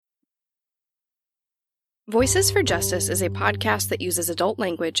Voices for Justice is a podcast that uses adult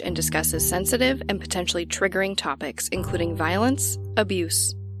language and discusses sensitive and potentially triggering topics, including violence,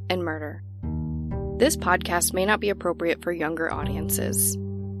 abuse, and murder. This podcast may not be appropriate for younger audiences.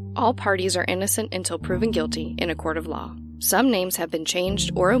 All parties are innocent until proven guilty in a court of law. Some names have been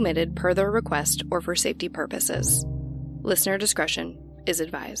changed or omitted per their request or for safety purposes. Listener discretion is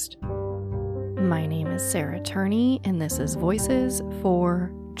advised. My name is Sarah Turney, and this is Voices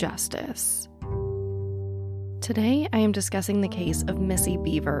for Justice. Today, I am discussing the case of Missy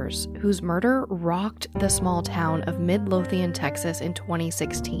Bevers, whose murder rocked the small town of Midlothian, Texas in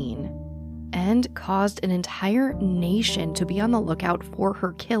 2016, and caused an entire nation to be on the lookout for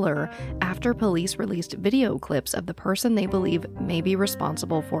her killer after police released video clips of the person they believe may be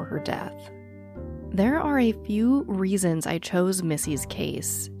responsible for her death. There are a few reasons I chose Missy's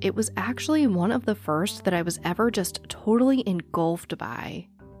case. It was actually one of the first that I was ever just totally engulfed by.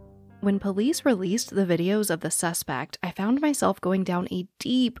 When police released the videos of the suspect, I found myself going down a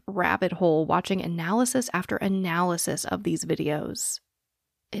deep rabbit hole watching analysis after analysis of these videos.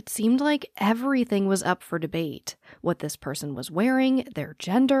 It seemed like everything was up for debate. What this person was wearing, their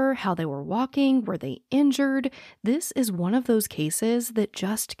gender, how they were walking, were they injured? This is one of those cases that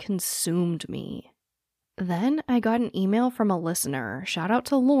just consumed me. Then I got an email from a listener, shout out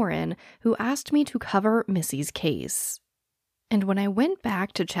to Lauren, who asked me to cover Missy's case. And when I went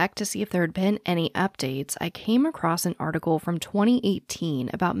back to check to see if there had been any updates, I came across an article from 2018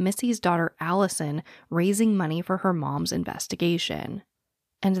 about Missy's daughter Allison raising money for her mom's investigation.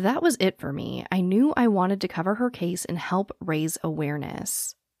 And that was it for me. I knew I wanted to cover her case and help raise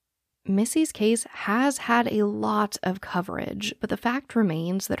awareness. Missy's case has had a lot of coverage, but the fact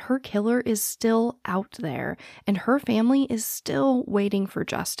remains that her killer is still out there, and her family is still waiting for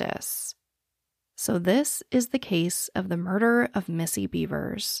justice. So this is the case of the murder of Missy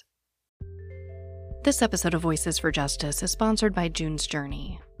Bevers. This episode of Voices for Justice is sponsored by June's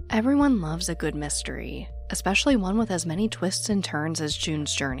Journey. Everyone loves a good mystery, especially one with as many twists and turns as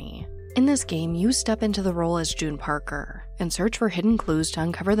June's Journey. In this game, you step into the role as June Parker and search for hidden clues to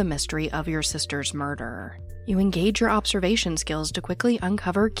uncover the mystery of your sister's murder. You engage your observation skills to quickly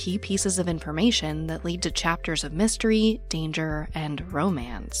uncover key pieces of information that lead to chapters of mystery, danger, and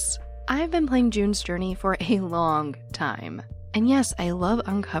romance. I've been playing June's Journey for a long time. And yes, I love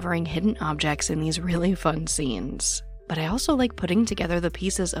uncovering hidden objects in these really fun scenes. But I also like putting together the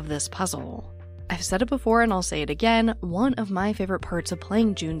pieces of this puzzle. I've said it before and I'll say it again, one of my favorite parts of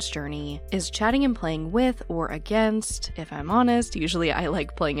playing June's Journey is chatting and playing with or against. If I'm honest, usually I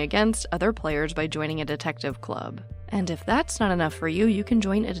like playing against other players by joining a detective club. And if that's not enough for you, you can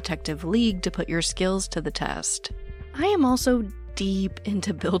join a detective league to put your skills to the test. I am also deep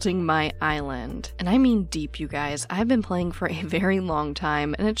into building my island. And I mean deep, you guys. I've been playing for a very long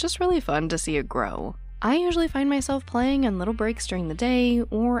time, and it's just really fun to see it grow. I usually find myself playing on little breaks during the day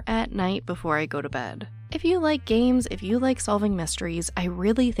or at night before I go to bed. If you like games, if you like solving mysteries, I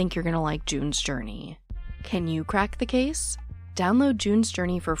really think you're gonna like June's Journey. Can you crack the case? Download June's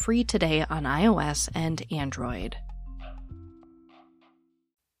Journey for free today on iOS and Android.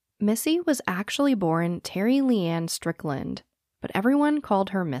 Missy was actually born Terry Leanne Strickland, but everyone called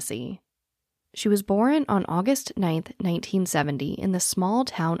her Missy. She was born on August 9th, 1970 in the small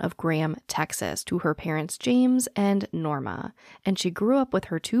town of Graham, Texas, to her parents James and Norma, and she grew up with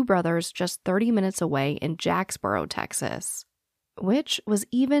her two brothers just 30 minutes away in Jacksboro, Texas, which was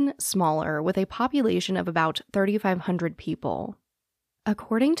even smaller with a population of about 3,500 people.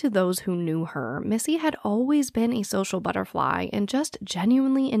 According to those who knew her, Missy had always been a social butterfly and just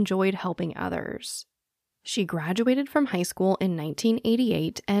genuinely enjoyed helping others. She graduated from high school in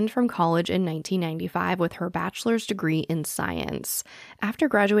 1988 and from college in 1995 with her bachelor's degree in science. After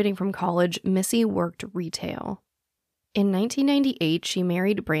graduating from college, Missy worked retail. In 1998, she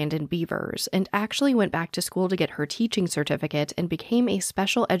married Brandon Bevers and actually went back to school to get her teaching certificate and became a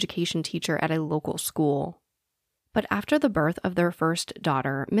special education teacher at a local school. But after the birth of their first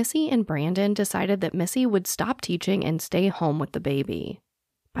daughter, Missy and Brandon decided that Missy would stop teaching and stay home with the baby.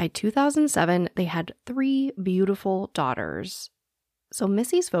 By 2007, they had 3 beautiful daughters. So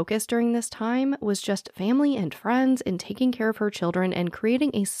Missy's focus during this time was just family and friends and taking care of her children and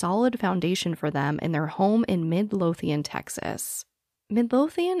creating a solid foundation for them in their home in Midlothian, Texas.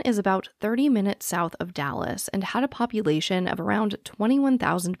 Midlothian is about 30 minutes south of Dallas and had a population of around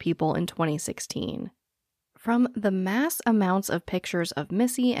 21,000 people in 2016. From the mass amounts of pictures of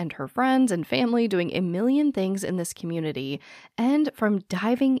Missy and her friends and family doing a million things in this community, and from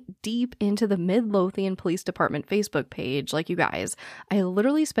diving deep into the Midlothian Police Department Facebook page, like you guys, I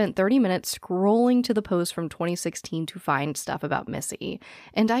literally spent 30 minutes scrolling to the post from 2016 to find stuff about Missy.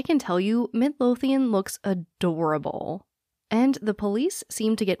 And I can tell you, Midlothian looks adorable. And the police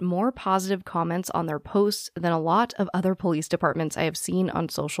seem to get more positive comments on their posts than a lot of other police departments I have seen on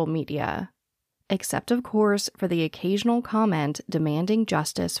social media. Except, of course, for the occasional comment demanding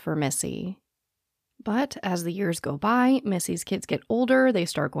justice for Missy. But as the years go by, Missy's kids get older, they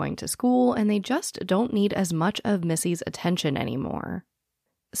start going to school, and they just don't need as much of Missy's attention anymore.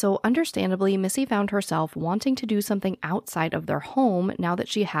 So understandably, Missy found herself wanting to do something outside of their home now that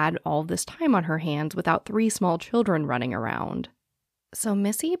she had all this time on her hands without 3 small children running around. So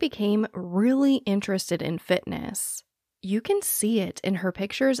Missy became really interested in fitness. You can see it in her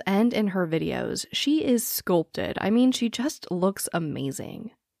pictures and in her videos. She is sculpted. I mean, she just looks amazing.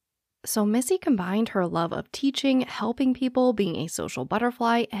 So Missy combined her love of teaching, helping people, being a social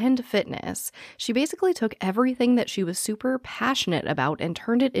butterfly, and fitness. She basically took everything that she was super passionate about and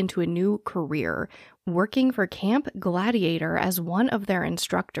turned it into a new career, working for Camp Gladiator as one of their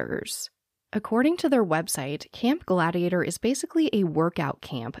instructors. According to their website, Camp Gladiator is basically a workout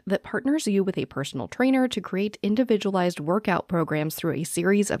camp that partners you with a personal trainer to create individualized workout programs through a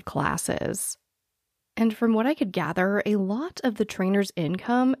series of classes. And from what I could gather, a lot of the trainer's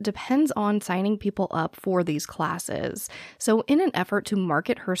income depends on signing people up for these classes. So in an effort to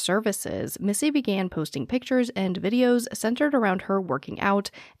market her services, Missy began posting pictures and videos centered around her working out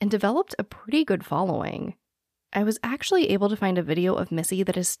and developed a pretty good following. I was actually able to find a video of Missy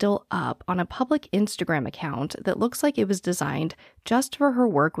that is still up on a public Instagram account that looks like it was designed just for her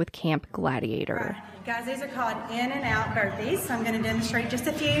work with Camp Gladiator. Right. Guys, these are called in and out burpees, so I'm going to demonstrate just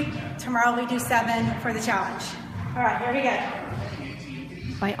a few. Tomorrow we do 7 for the challenge. All right, here we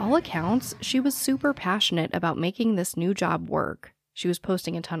go. By all accounts, she was super passionate about making this new job work. She was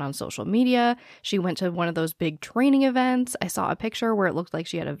posting a ton on social media. She went to one of those big training events. I saw a picture where it looked like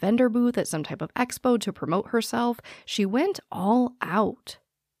she had a vendor booth at some type of expo to promote herself. She went all out.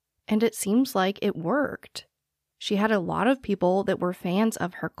 And it seems like it worked. She had a lot of people that were fans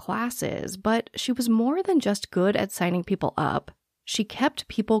of her classes, but she was more than just good at signing people up. She kept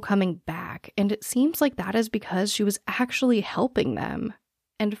people coming back, and it seems like that is because she was actually helping them.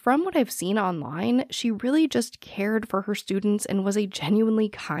 And from what I've seen online, she really just cared for her students and was a genuinely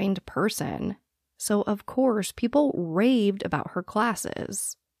kind person. So of course, people raved about her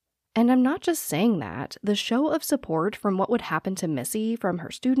classes. And I'm not just saying that. The show of support from what would happen to Missy from her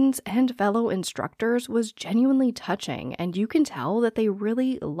students and fellow instructors was genuinely touching, and you can tell that they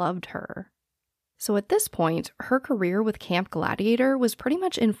really loved her. So at this point, her career with Camp Gladiator was pretty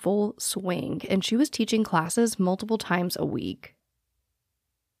much in full swing, and she was teaching classes multiple times a week.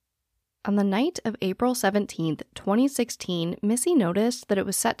 On the night of April 17th, 2016, Missy noticed that it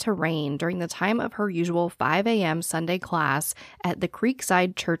was set to rain during the time of her usual 5 a.m. Sunday class at the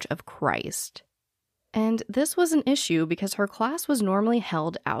Creekside Church of Christ. And this was an issue because her class was normally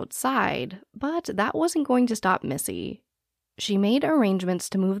held outside, but that wasn't going to stop Missy. She made arrangements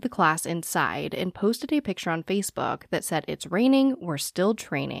to move the class inside and posted a picture on Facebook that said, "It's raining, we're still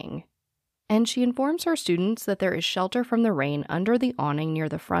training." And she informs her students that there is shelter from the rain under the awning near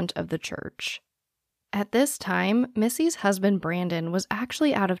the front of the church. At this time, Missy's husband Brandon was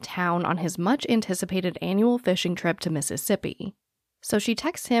actually out of town on his much-anticipated annual fishing trip to Mississippi. So she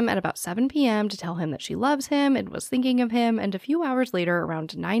texts him at about 7 p.m. to tell him that she loves him and was thinking of him, and a few hours later,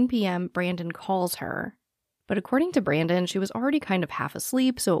 around 9 p.m., Brandon calls her. But according to Brandon, she was already kind of half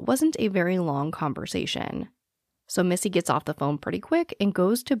asleep, so it wasn't a very long conversation. So Missy gets off the phone pretty quick and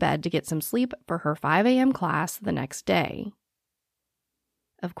goes to bed to get some sleep for her 5 a.m. class the next day.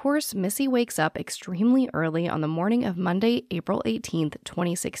 Of course, Missy wakes up extremely early on the morning of Monday, April 18th,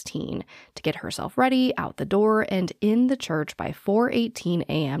 2016, to get herself ready, out the door, and in the church by 4:18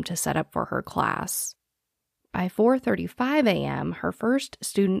 a.m. to set up for her class. By 4:35 a.m., her first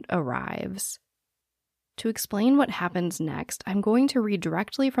student arrives. To explain what happens next, I'm going to read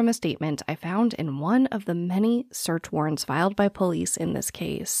directly from a statement I found in one of the many search warrants filed by police in this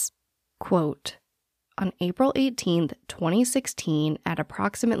case. Quote, "On April 18th, 2016, at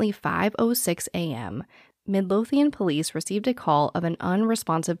approximately 5:06 a.m., Midlothian police received a call of an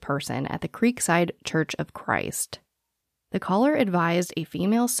unresponsive person at the Creekside Church of Christ. The caller advised a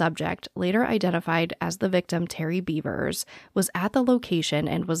female subject, later identified as the victim Terry Bevers, was at the location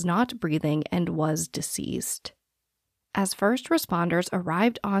and was not breathing and was deceased. As first responders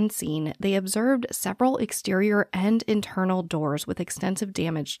arrived on scene, they observed several exterior and internal doors with extensive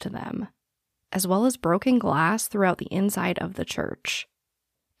damage to them. as well as broken glass throughout the inside of the church.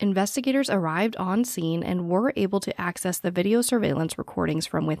 Investigators arrived on scene and were able to access the video surveillance recordings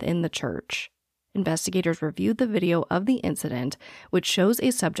from within the church. Investigators reviewed the video of the incident, which shows a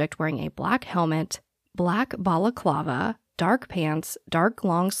subject wearing a black helmet, black balaclava, dark pants, dark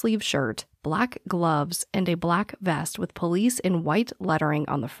long-sleeve shirt, black gloves, and a black vest with police in white lettering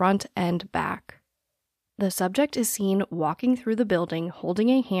on the front and back. The subject is seen walking through the building, holding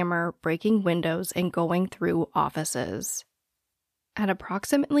a hammer, breaking windows, and going through offices. At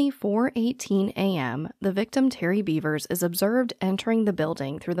approximately 4:18 a.m., the victim, Terry Bevers, is observed entering the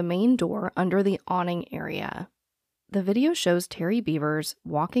building through the main door under the awning area. The video shows Terry Bevers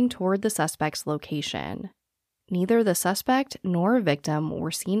walking toward the suspect's location. Neither the suspect nor victim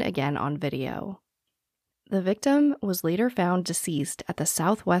were seen again on video. The victim was later found deceased at the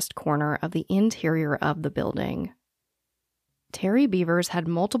southwest corner of the interior of the building. Terry Bevers had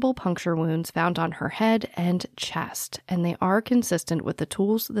multiple puncture wounds found on her head and chest, and they are consistent with the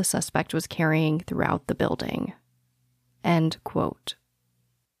tools the suspect was carrying throughout the building. End quote.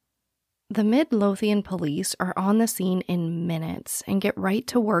 The Midlothian police are on the scene in minutes and get right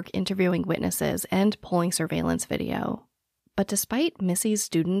to work interviewing witnesses and pulling surveillance video. But despite Missy's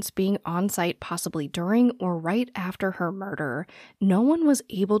students being on site possibly during or right after her murder, no one was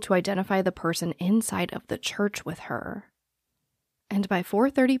able to identify the person inside of the church with her. And by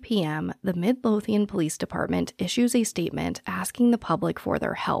 4:30 p.m., the Midlothian Police Department issues a statement asking the public for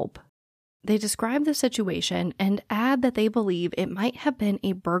their help. They describe the situation and add that they believe it might have been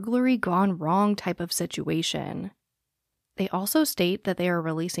a burglary gone wrong type of situation. They also state that they are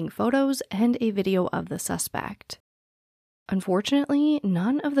releasing photos and a video of the suspect. Unfortunately,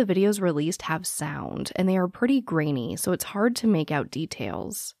 none of the videos released have sound, and they are pretty grainy, so it's hard to make out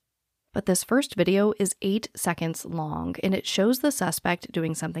details. But this first video is 8 seconds long, and it shows the suspect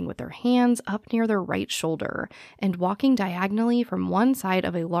doing something with their hands up near their right shoulder and walking diagonally from one side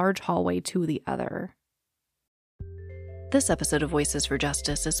of a large hallway to the other. This episode of Voices for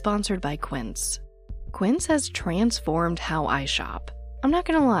Justice is sponsored by Quince. Quince has transformed how I shop. I'm not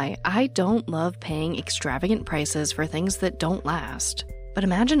gonna lie, I don't love paying extravagant prices for things that don't last. But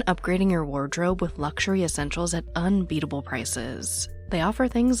imagine upgrading your wardrobe with luxury essentials at unbeatable prices. They offer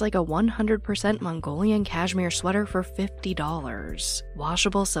things like a 100% Mongolian cashmere sweater for $50,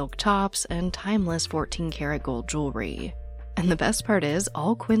 washable silk tops, and timeless 14-karat gold jewelry. And the best part is,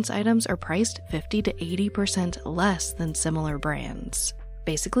 all Quince items are priced 50 to 80% less than similar brands.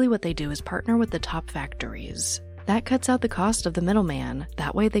 Basically, what they do is partner with the top factories. That cuts out the cost of the middleman.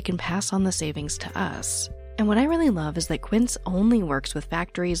 That way they can pass on the savings to us. And what I really love is that Quince only works with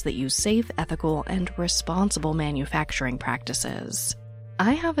factories that use safe, ethical, and responsible manufacturing practices.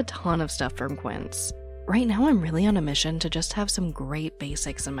 I have a ton of stuff from Quince. Right now I'm really on a mission to just have some great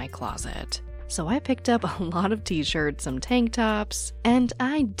basics in my closet. So I picked up a lot of t-shirts, some tank tops, and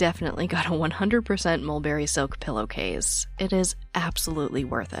I definitely got a 100% mulberry silk pillowcase. It is absolutely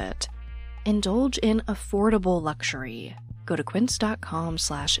worth it. Indulge in affordable luxury. Go to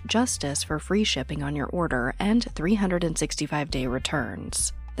quince.com/justice for free shipping on your order and 365-day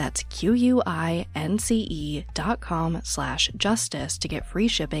returns. That's QUINCE.com/justice to get free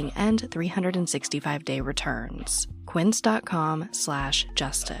shipping and 365-day returns.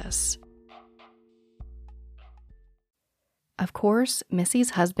 Quince.com/justice. Of course, Missy's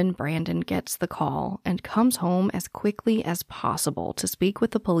husband Brandon gets the call and comes home as quickly as possible to speak with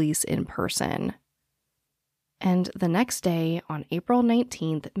the police in person. And the next day, on April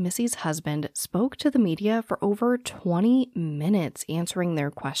 19th, Missy's husband spoke to the media for over 20 minutes answering their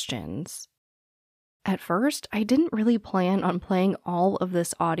questions. At first, I didn't really plan on playing all of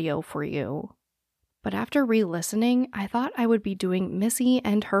this audio for you. But after re-listening, I thought I would be doing Missy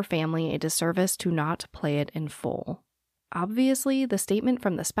and her family a disservice to not play it in full. Obviously, the statement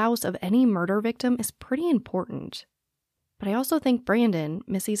from the spouse of any murder victim is pretty important. But I also think Brandon,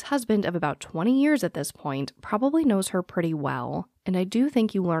 Missy's husband of about 20 years at this point, probably knows her pretty well, and I do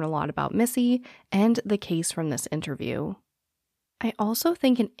think you learn a lot about Missy and the case from this interview. I also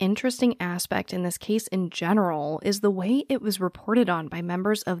think an interesting aspect in this case in general is the way it was reported on by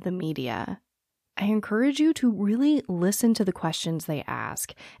members of the media. I encourage you to really listen to the questions they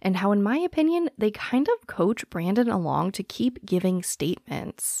ask, and how, in my opinion, they kind of coach Brandon along to keep giving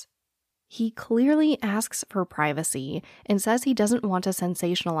statements. He clearly asks for privacy and says he doesn't want to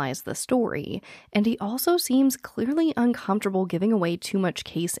sensationalize the story, and he also seems clearly uncomfortable giving away too much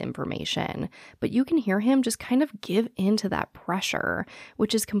case information, but you can hear him just kind of give in to that pressure,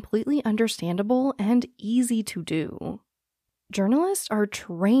 which is completely understandable and easy to do. Journalists are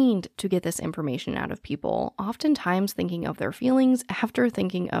trained to get this information out of people, oftentimes thinking of their feelings after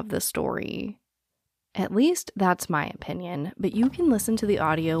thinking of the story. At least that's my opinion, but you can listen to the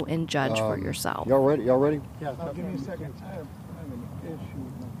audio and judge for yourself. Y'all ready? Yeah, give me a second. I have an issue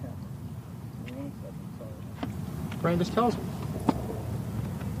with my camera. 1 second, sorry. Brian, just tell us,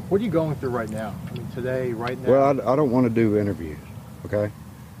 what are you going through right now? I mean, today, right now? Well, I don't want to do interviews, okay?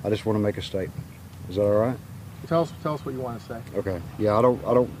 I just want to make a statement. Is that all right? Tell us what you want to say. Okay. Yeah, I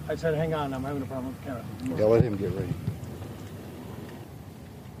don't. I said, hang on, I'm having a problem with the camera. Yeah, let him get ready.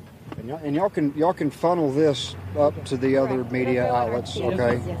 And y'all can funnel this up to the other media outlets,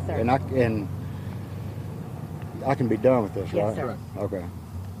 okay? Yes, sir. And I can be done with this, right? Yes, sir. Okay.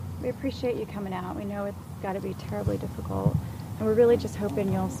 We appreciate you coming out. We know it's got to be terribly difficult. And we're really just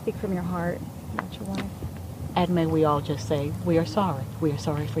hoping you'll speak from your heart about your wife. And may we all just say, we are sorry. We are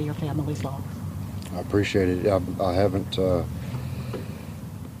sorry for your family's loss. I appreciate it. I haven't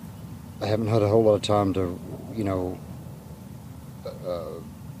had a whole lot of time to,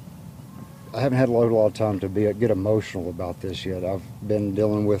 I haven't had a lot of time to get emotional about this yet. I've been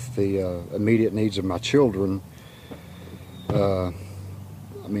dealing with the immediate needs of my children. This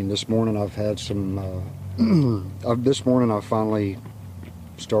morning I've had some. This morning I finally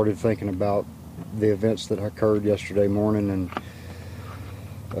started thinking about the events that occurred yesterday morning, and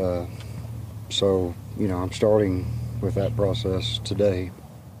so I'm starting with that process today.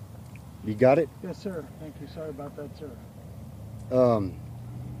 You got it? Yes, sir. Thank you. Sorry about that, sir.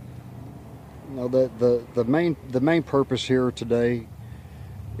 No, the main purpose here today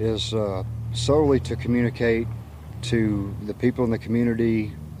is solely to communicate to the people in the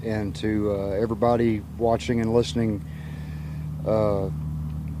community and to everybody watching and listening.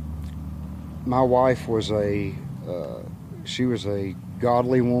 My wife was she was a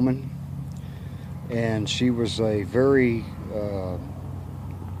godly woman, and she was very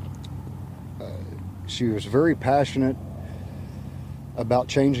passionate about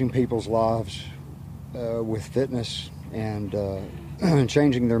changing people's lives with fitness and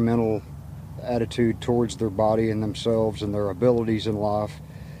changing their mental attitude towards their body and themselves and their abilities in life.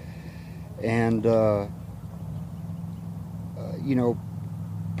 And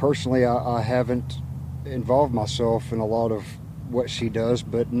personally, I haven't involved myself in a lot of what she does,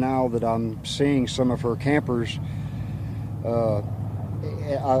 but now that I'm seeing some of her campers,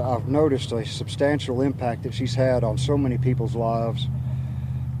 I've noticed a substantial impact that she's had on so many people's lives,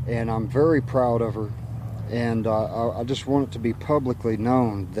 and I'm very proud of her. And I just want it to be publicly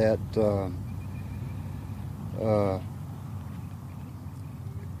known that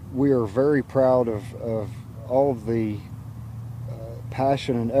we are very proud of all of the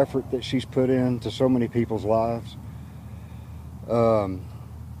passion and effort that she's put into so many people's lives.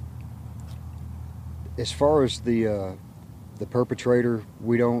 As far as the perpetrator,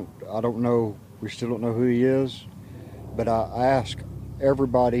 I don't know, we still don't know who he is, but I ask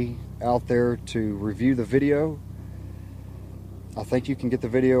everybody out there to review the video. I think you can get the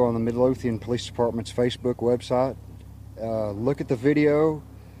video on the Midlothian Police Department's Facebook website. Look at the video.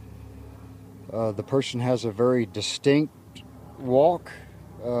 The person has a very distinct walk.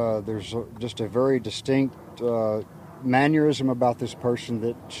 There's just a very distinct mannerism about this person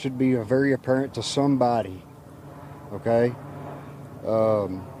that should be very apparent to somebody. Okay?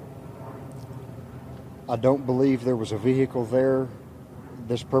 I don't believe there was a vehicle there.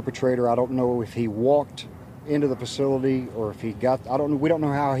 This perpetrator, I don't know if he walked into the facility or if he we don't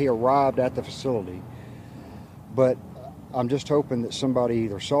know how he arrived at the facility. But I'm just hoping that somebody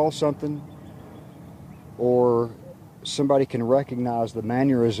either saw something or somebody can recognize the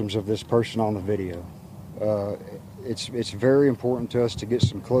mannerisms of this person on the video. It's very important to us to get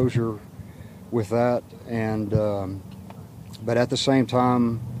some closure with that, and but at the same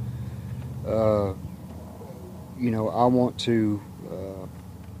time, I want to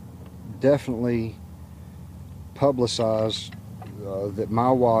definitely publicize that my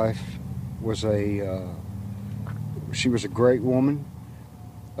wife was she was a great woman,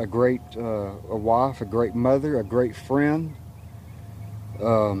 a wife, a great mother, a great friend,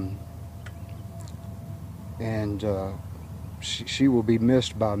 and she will be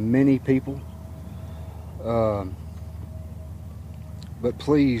missed by many people. But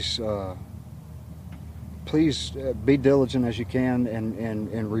please be diligent as you can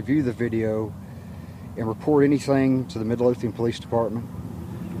and review the video and report anything to the Midlothian Police Department.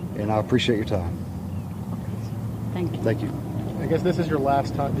 And I appreciate your time. Thank you. Thank you. I guess this is your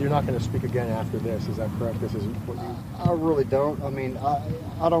last time. You're not going to speak again after this. Is that correct? This is what you... I really don't. I mean,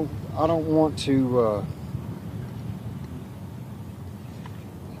 I don't want to.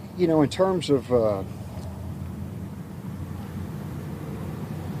 In terms of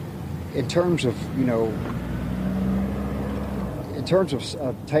in terms of,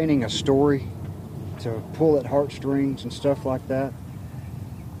 obtaining a story to pull at heartstrings and stuff like that,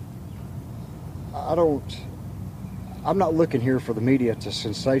 I'm not looking here for the media to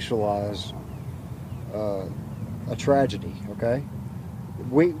sensationalize a tragedy, okay?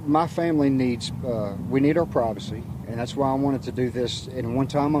 My family we need our privacy, and that's why I wanted to do this in one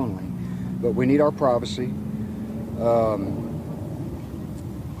time only. But we need our privacy.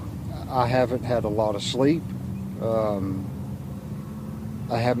 I haven't had a lot of sleep. I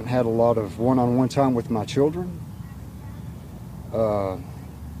haven't had a lot of one-on-one time with my children. I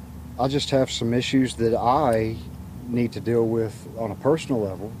just have some issues that I need to deal with on a personal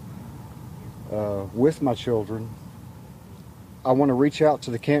level with my children. I want to reach out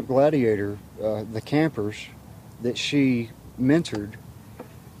to the Camp Gladiator, the campers that she mentored,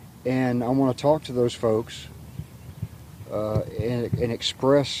 and I want to talk to those folks and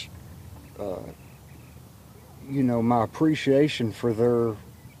express, my appreciation for their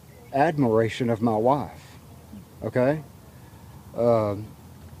admiration of my wife. Okay? You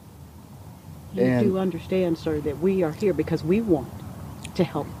do understand, sir, that we are here because we want to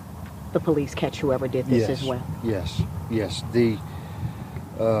help the police catch whoever did this as well. Yes.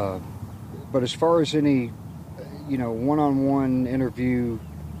 But as far as any, one-on-one interview,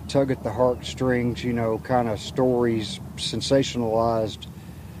 tug at the heartstrings, kind of stories, sensationalized,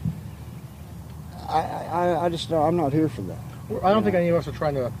 I'm not here for that. I don't think any of us are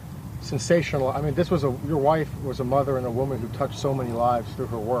trying to sensational. I mean, your wife was a mother and a woman who touched so many lives through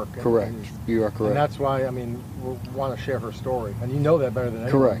her work. Correct. You are correct. And that's why, we want to share her story. And you know that better than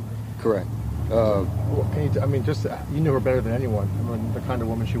anyone. Correct. You knew her better than anyone. The kind of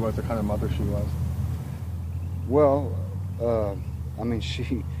woman she was, the kind of mother she was. Well,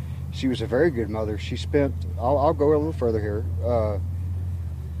 she was a very good mother. She spent, I'll go a little further here.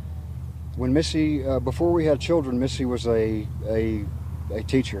 When Missy, before we had children, Missy was a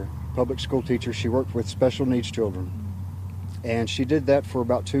teacher, public school teacher. She worked with special needs children. And she did that for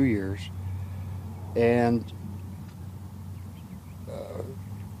about 2 years. And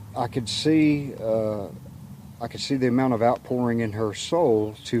I could see the amount of outpouring in her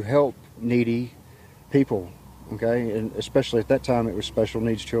soul to help needy people, okay? And especially at that time, it was special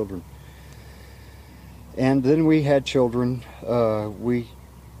needs children. And then we had children.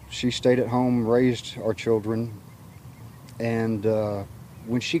 She stayed at home, raised our children, and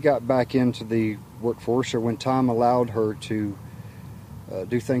when she got back into the workforce, or when time allowed her to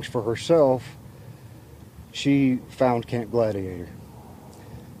do things for herself, she found Camp Gladiator.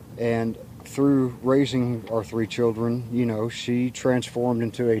 And through raising our 3 children, she transformed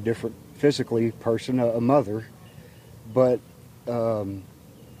into a different physically person, a mother, but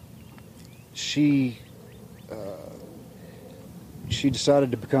she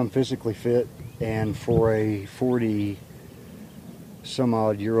decided to become physically fit, and for a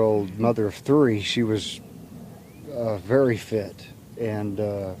 40-some-odd-year-old mother of 3, she was very fit and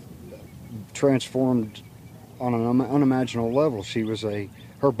transformed on an unimaginable level.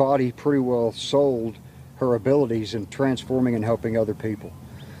 Her body pretty well sold her abilities in transforming and helping other people.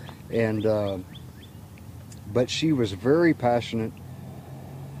 And but she was very passionate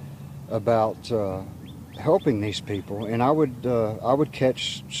about helping these people, and I would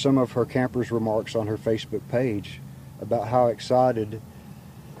catch some of her campers' remarks on her Facebook page about how excited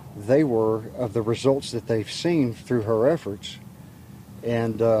they were of the results that they've seen through her efforts,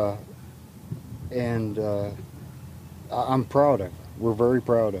 and I'm proud of her. We're very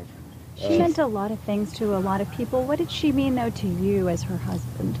proud of her. She meant a lot of things to a lot of people. What did she mean, though, to you as her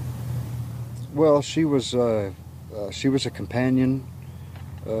husband? Well, she was a companion.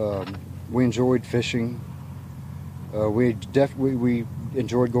 We enjoyed fishing. We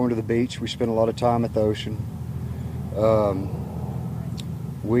enjoyed going to the beach. We spent a lot of time at the ocean.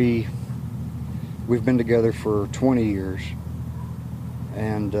 We've been together for 20 years,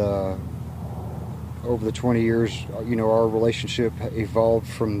 and over the 20 years, our relationship evolved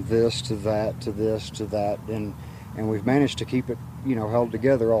from this to that to this to that, and we've managed to keep it, held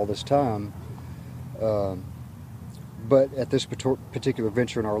together all this time. But at this particular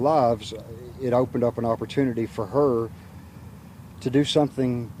venture in our lives, it opened up an opportunity for her to do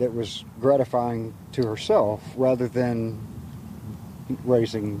something that was gratifying to herself, rather than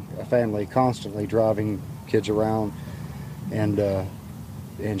raising a family, constantly driving kids around. And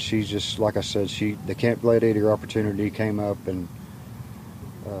she's just, like I said, the Camp Gladiator opportunity came up, and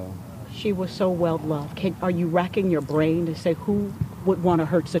she was so well loved. Are you racking your brain to say who would want to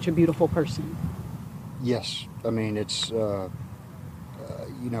hurt such a beautiful person? Yes. I mean, it's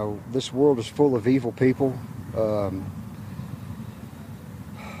this world is full of evil people.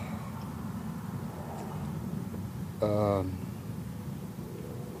 I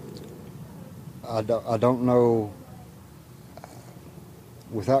don't know,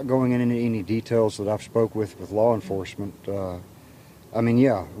 without going into any details that I've spoke with law enforcement. I mean,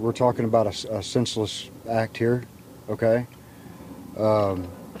 yeah, we're talking about a senseless act here, okay?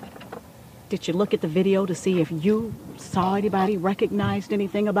 Did you look at the video to see if you saw anybody, recognized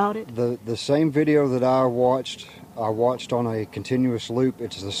anything about it? The same video that I watched on a continuous loop.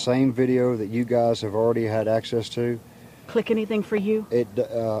 It's the same video that you guys have already had access to. Click anything for you?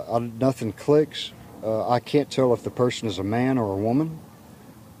 Nothing clicks. I can't tell if the person is a man or a woman.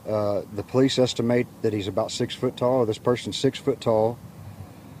 The police estimate that he's about 6 foot tall. This person's 6 foot tall.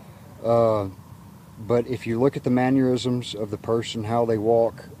 But if you look at the mannerisms of the person, how they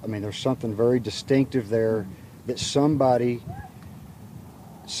walk, I mean, there's something very distinctive there that somebody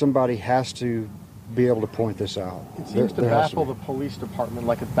has to be able to point this out. It seems to baffle the police department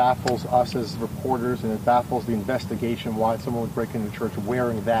like it baffles us as reporters, and it baffles the investigation why someone would break into church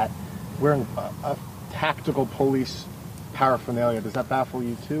wearing a tactical police paraphernalia. Does that baffle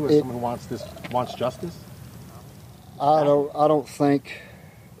you too, as someone wants justice? I don't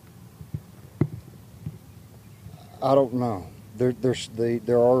know.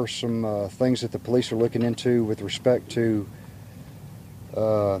 There are some things that the police are looking into with respect to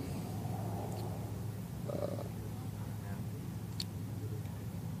the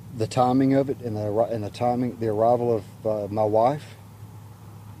timing of it and the arrival of my wife.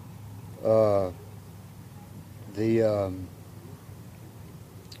 The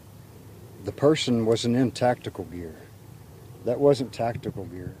person wasn't in tactical gear. That wasn't tactical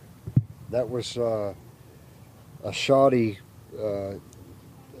gear. That was a shoddy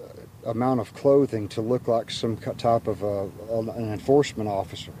amount of clothing to look like some type of an enforcement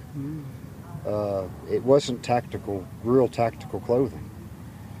officer. It wasn't real tactical clothing.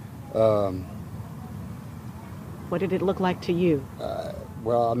 What did it look like to you?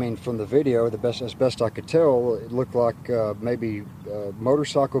 Well, I mean, from the video, as best I could tell, it looked like maybe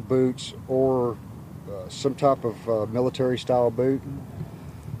motorcycle boots or some type of military-style boot.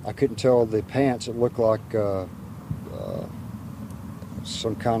 I couldn't tell the pants. It looked like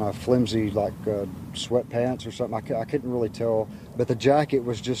some kind of flimsy, like sweatpants or something. I couldn't really tell. But the jacket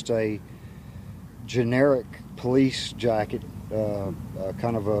was just a generic police jacket,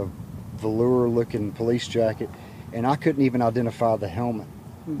 kind of a velour-looking police jacket. And I couldn't even identify the helmet.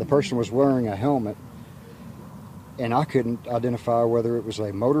 The person was wearing a helmet, and I couldn't identify whether it was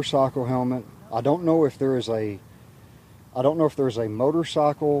a motorcycle helmet. I don't know if there is a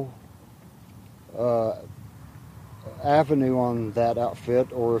motorcycle avenue on that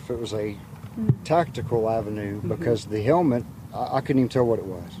outfit, or if it was a tactical avenue, because the helmet, I couldn't even tell what it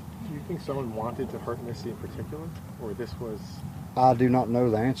was. Do you think someone wanted to hurt Missy in particular, or this was... I do not know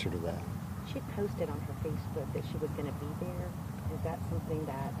the answer to that. She posted on her Facebook that she was going to be there. Is that something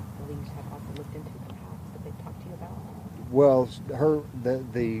that police have also looked into, perhaps, that they've talked to you about? Well,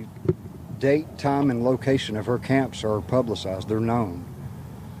 the date, time, and location of her camps are publicized. They're known.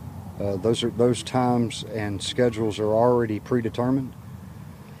 Those times and schedules are already predetermined.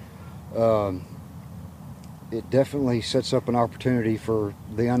 It definitely sets up an opportunity for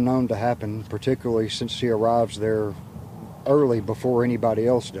the unknown to happen, particularly since she arrives there early before anybody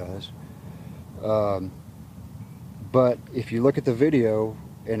else does. But if you look at the video,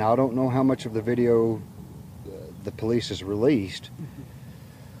 and I don't know how much of the video the police has released,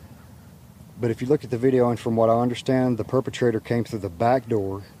 but if you look at the video, and from what I understand, the perpetrator came through the back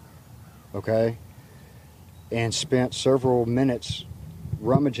door, okay, and spent several minutes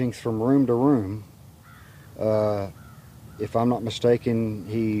rummaging from room to room. If I'm not mistaken,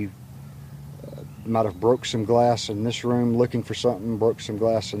 he might have broke some glass in this room looking for something, broke some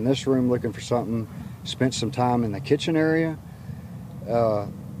glass in this room looking for something, spent some time in the kitchen area.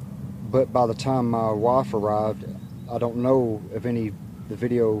 But by the time my wife arrived, I don't know of the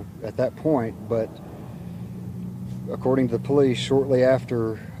video at that point, but according to the police, shortly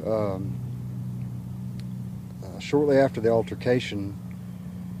after the altercation,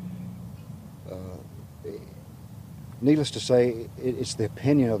 needless to say, it's the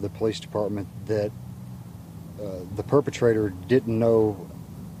opinion of the police department that the perpetrator didn't know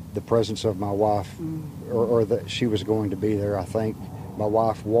the presence of my wife, or that she was going to be there. I think my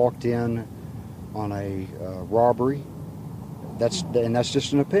wife walked in on a robbery. That's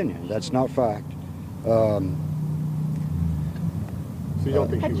just an opinion. That's not fact. So you don't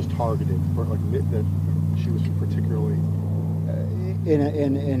think she was targeted, or that she was particularly?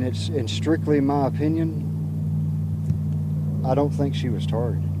 In strictly my opinion, I don't think she was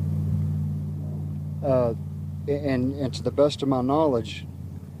targeted. And to the best of my knowledge,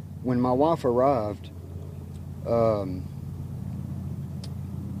 when my wife arrived, there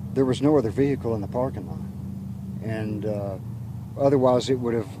was no other vehicle in the parking lot. And otherwise it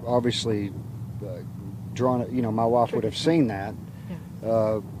would have obviously drawn, my wife would have seen that.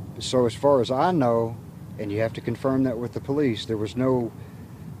 So as far as I know, and you have to confirm that with the police, there was no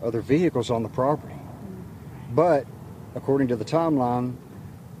other vehicles on the property. But according to the timeline,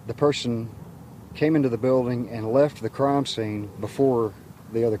 the person came into the building and left the crime scene before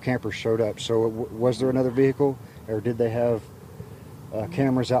the other campers showed up. So was there another vehicle, or did they have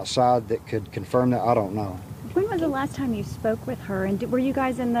cameras outside that could confirm that? I don't know. When was the last time you spoke with her? And were you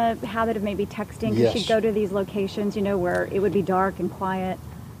guys in the habit of maybe texting? Yes. She'd go to these locations, where it would be dark and quiet.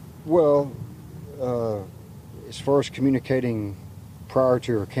 Well, as far as communicating prior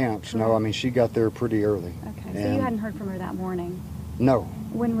to her camps, no. I mean, she got there pretty early. Okay, so you hadn't heard from her that morning? No.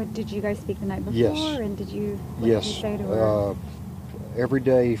 Did you guys speak the night before? Yes. And what did you say to her? Every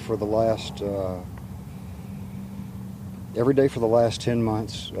day for the last 10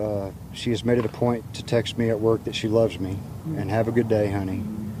 months, she has made it a point to text me at work that she loves me and have a good day, honey.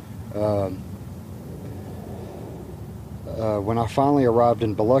 When I finally arrived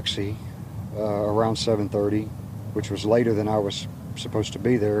in Biloxi around 7:30, which was later than I was supposed to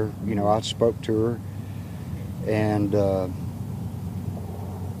be there, I spoke to her, and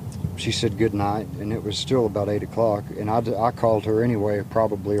she said good night, and it was still about 8 o'clock, and I called her anyway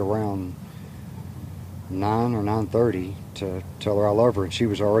probably around 9 or 9:30 to tell her I love her, and she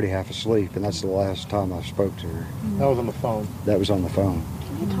was already half asleep, and that's the last time I spoke to her. That was on the phone. That was on the phone.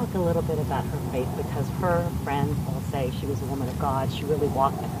 Can you talk a little bit about her faith? Because her friends all say she was a woman of God. She really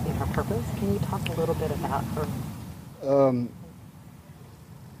walked in her purpose. Can you talk a little bit about her?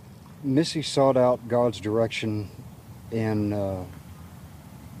 Missy sought out God's direction in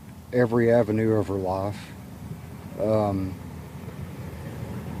every avenue of her life.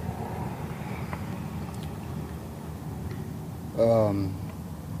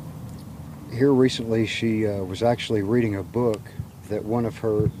 Here recently, she was actually reading a book that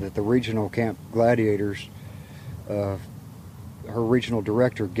that the regional camp gladiators, her regional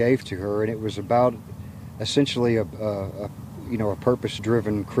director gave to her, and it was about essentially a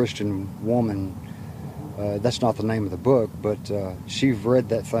purpose-driven Christian woman. That's not the name of the book, but she read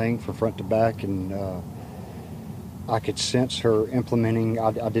that thing from front to back, and I could sense her implementing.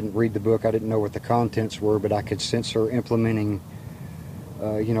 I didn't read the book. I didn't know what the contents were, but I could sense her implementing,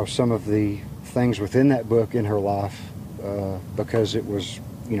 some of the things within that book in her life because it was,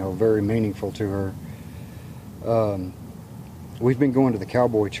 very meaningful to her. We've been going to the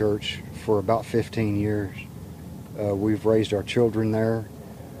Cowboy Church for about 15 years. We've raised our children there.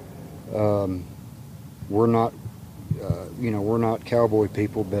 We're not, we're not cowboy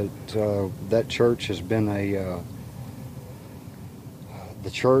people, but that church has been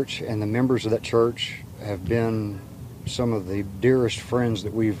the church and the members of that church have been some of the dearest friends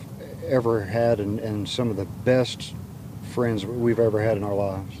that we've ever had, and some of the best friends we've ever had in our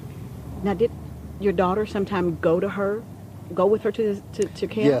lives. Now, did your daughter sometime go with her to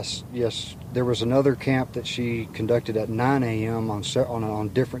camp? Yes. There was another camp that she conducted at 9 a.m. on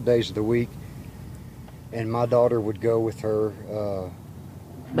different days of the week, and my daughter would go with her.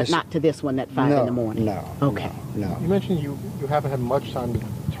 But not to this one at 5 in the morning? No. Okay. No. You mentioned you haven't had much time to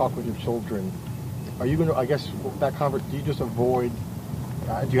talk with your children. Are you going to, I guess, that conversation, do you just avoid,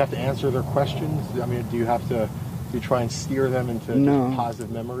 do you have to answer their questions? I mean, do you try and steer them into just positive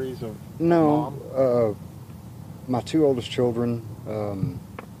memories of mom? My two oldest children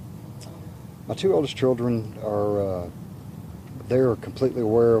are they're completely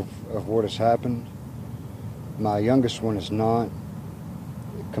aware of what has happened. My youngest one is not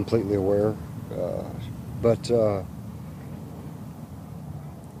completely aware, but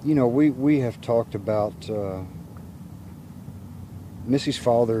we have talked about Missy's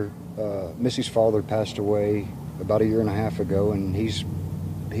father. Missy's father passed away about 1.5 years ago, and he's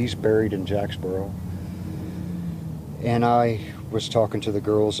buried in Jacksboro. And I was talking to the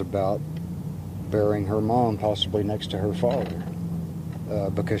girls about burying her mom possibly next to her father,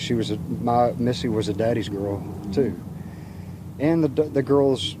 because Missy was a daddy's girl too, and the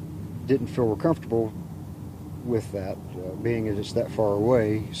girls didn't feel real comfortable with that, being that it's that far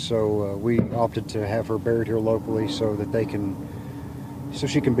away. So we opted to have her buried here locally so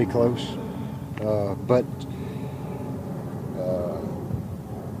she can be close. But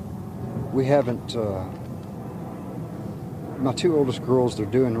we haven't. My two oldest girls, they're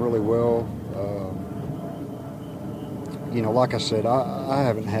doing really well. Like I said, I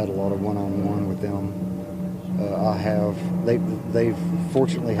haven't had a lot of one-on-one with them. They've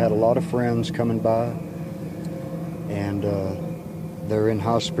fortunately had a lot of friends coming by, and they're in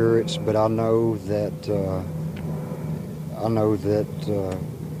high spirits, but I know that I know that,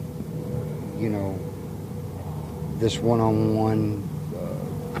 you know, this one-on-one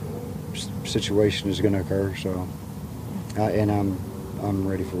situation is going to occur, so, and I'm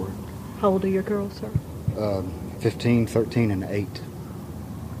ready for it. How old are your girls, sir? 15, 13, and 8.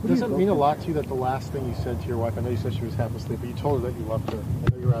 Does it mean a lot to you that the last thing you said to your wife, I know you said she was half asleep, but you told her that you loved her. I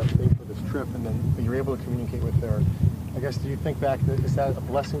know you were out of state for this trip, and then but you were able to communicate with her. I guess, do you think back, is that a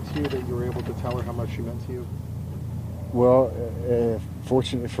blessing to you that you were able to tell her how much she meant to you? Well,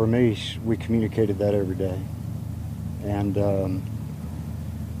 fortunately for me, we communicated that every day. And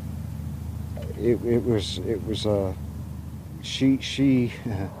it was she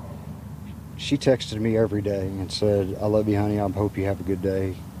texted me every day and said, "I love you, honey. I hope you have a good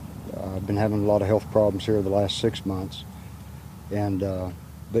day. I've been having a lot of health problems here the last 6 months." And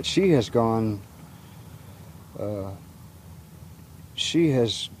but she has gone.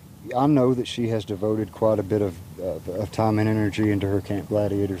 I know that she has devoted quite a bit of time and energy into her Camp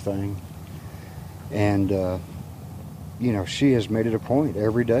Gladiator thing. And, you know, she has made it a point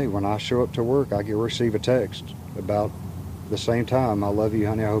every day when I show up to work, I receive a text about the same time. "I love you,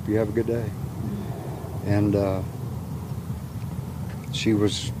 honey. I hope you have a good day." And she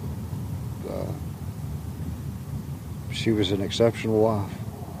was an exceptional wife.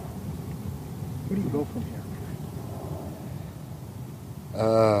 Where do you go from here?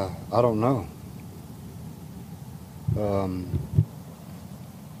 I don't know.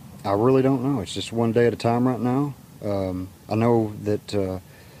 I really don't know. It's just one day at a time right now. I know that,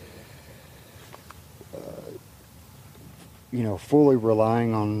 you know, fully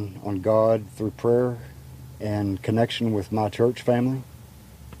relying on God through prayer and connection with my church family,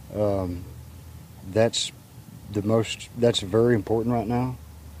 that's very important right now.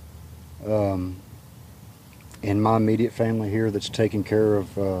 In my immediate family here that's taking care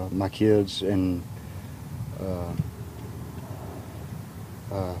of my kids, and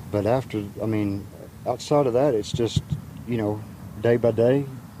but outside of that, it's just, you know, day by day.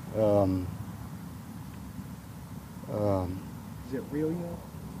 Is it real yet?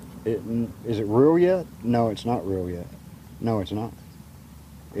 Is it real yet? No, it's not real yet. No, it's not.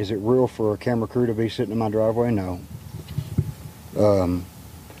 Is it real for a camera crew to be sitting in my driveway? No.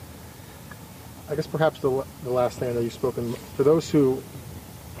 I guess perhaps the last thing, I know you've spoken, for those who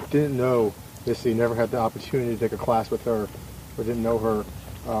didn't know Missy, never had the opportunity to take a class with her, or didn't know her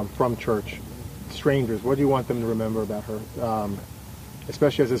from church, strangers, what do you want them to remember about her?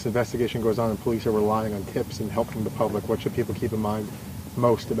 Especially as this investigation goes on and police are relying on tips and help from the public, what should people keep in mind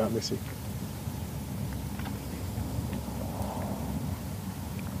most about Missy?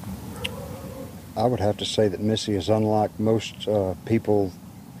 I would have to say that Missy is unlike most people,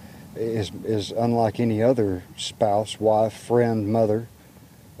 is unlike any other spouse, wife, friend, mother.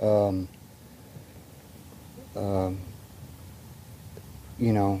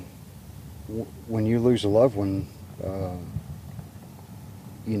 You know, when you lose a loved one,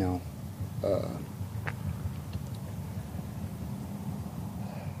 you know,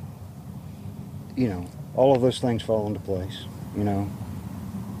 all of those things fall into place, you know.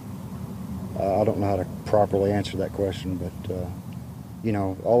 I don't know how to properly answer that question, but, you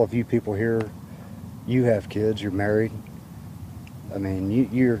know, all of you people here, you have kids, you're married. I mean,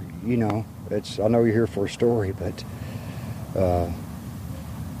 you know, I know you're here for a story, but,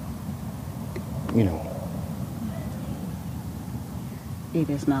 you know. It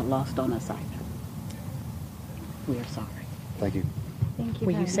is not lost on us either. We are sorry. Thank you. Thank you.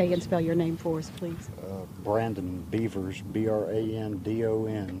 Will very you say much. and spell your name for us, please? Brandon Bevers,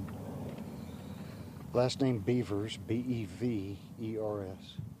 Brandon. Last name Bevers, Bevers.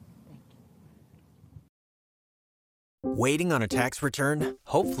 Waiting on a tax return?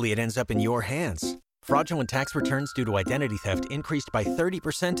 Hopefully it ends up in your hands. Fraudulent tax returns due to identity theft increased by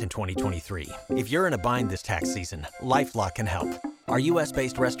 30% in 2023. If you're in a bind this tax season, LifeLock can help. Our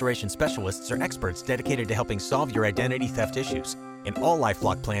U.S.-based restoration specialists are experts dedicated to helping solve your identity theft issues. And all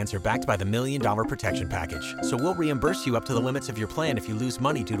LifeLock plans are backed by the $1 Million Protection Package. So we'll reimburse you up to the limits of your plan if you lose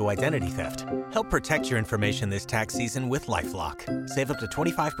money due to identity theft. Help protect your information this tax season with LifeLock. Save up to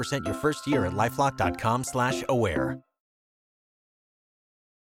 25% your first year at LifeLock.com/aware.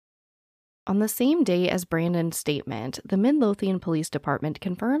 On the same day as Brandon's statement, the Midlothian Police Department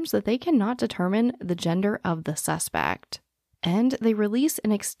confirms that they cannot determine the gender of the suspect. And they release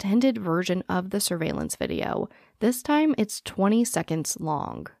an extended version of the surveillance video. This time, it's 20 seconds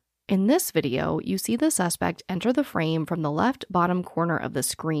long. In this video, you see the suspect enter the frame from the left bottom corner of the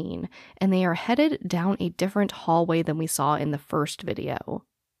screen, and they are headed down a different hallway than we saw in the first video.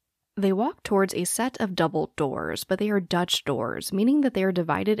 They walk towards a set of double doors, but they are Dutch doors, meaning that they are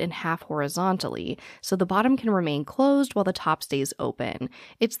divided in half horizontally, so the bottom can remain closed while the top stays open.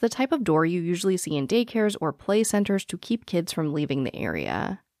 It's the type of door you usually see in daycares or play centers to keep kids from leaving the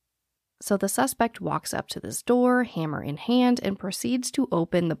area. So the suspect walks up to this door, hammer in hand, and proceeds to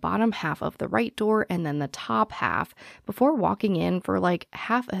open the bottom half of the right door and then the top half before walking in for like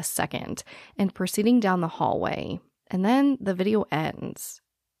half a second and proceeding down the hallway. And then the video ends.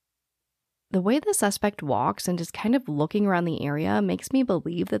 The way the suspect walks and is kind of looking around the area makes me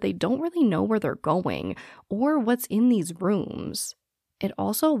believe that they don't really know where they're going or what's in these rooms. It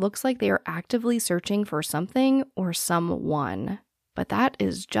also looks like they are actively searching for something or someone, but that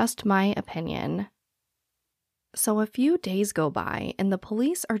is just my opinion. So a few days go by and the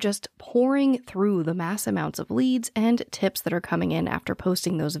police are just pouring through the mass amounts of leads and tips that are coming in after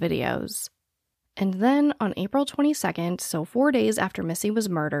posting those videos. And then on April 22nd, so 4 days after Missy was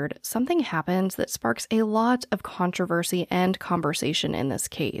murdered, something happens that sparks a lot of controversy and conversation in this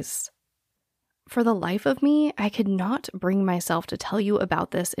case. For the life of me, I could not bring myself to tell you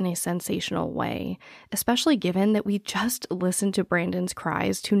about this in a sensational way, especially given that we just listened to Brandon's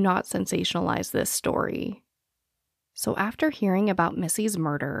cries to not sensationalize this story. So after hearing about Missy's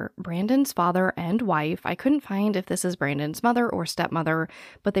murder, Brandon's father and wife, I couldn't find if this is Brandon's mother or stepmother,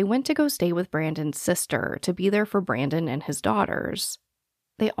 but they went to go stay with Brandon's sister to be there for Brandon and his daughters.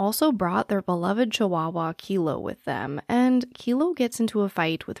 They also brought their beloved Chihuahua Kilo with them, and Kilo gets into a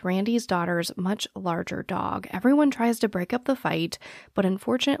fight with Randy's daughter's much larger dog. Everyone tries to break up the fight, but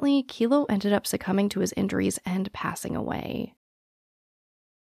unfortunately, Kilo ended up succumbing to his injuries and passing away.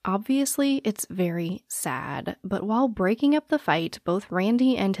 Obviously, it's very sad, but while breaking up the fight, both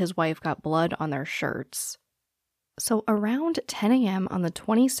Randy and his wife got blood on their shirts. So around 10 a.m. on the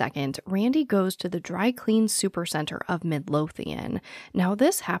 22nd, Randy goes to the dry clean supercenter of Midlothian. Now,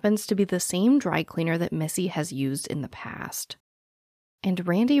 this happens to be the same dry cleaner that Missy has used in the past. And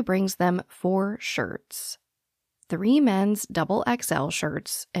Randy brings them 4 shirts. 3 men's double XL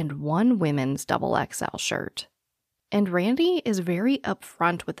shirts and 1 women's double XL shirt. And Randy is very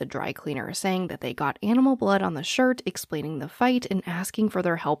upfront with the dry cleaner, saying that they got animal blood on the shirt, explaining the fight, and asking for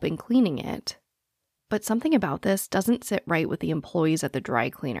their help in cleaning it. But something about this doesn't sit right with the employees at the dry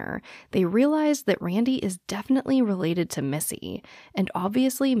cleaner. They realize that Randy is definitely related to Missy, and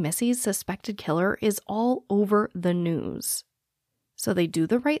obviously Missy's suspected killer is all over the news. So they do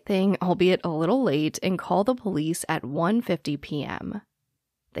the right thing, albeit a little late, and call the police at 1:50 p.m.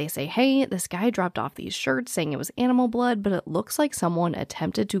 They say, hey, this guy dropped off these shirts saying it was animal blood, but it looks like someone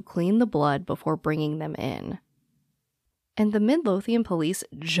attempted to clean the blood before bringing them in. And the Midlothian police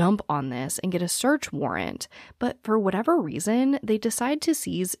jump on this and get a search warrant, but for whatever reason, they decide to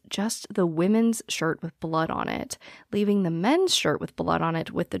seize just the women's shirt with blood on it, leaving the men's shirt with blood on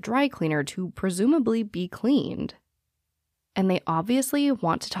it with the dry cleaner to presumably be cleaned. And they obviously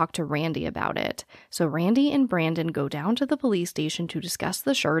want to talk to Randy about it, so Randy and Brandon go down to the police station to discuss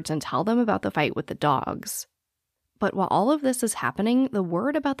the shirts and tell them about the fight with the dogs. But while all of this is happening, the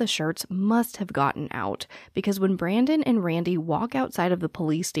word about the shirts must have gotten out, because when Brandon and Randy walk outside of the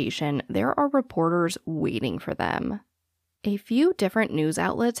police station, there are reporters waiting for them. A few different news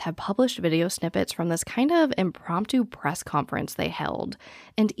outlets have published video snippets from this kind of impromptu press conference they held,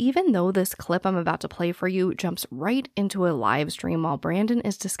 and even though this clip I'm about to play for you jumps right into a live stream while Brandon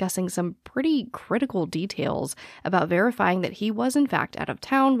is discussing some pretty critical details about verifying that he was in fact out of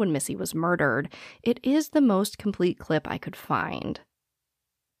town when Missy was murdered, it is the most complete clip I could find.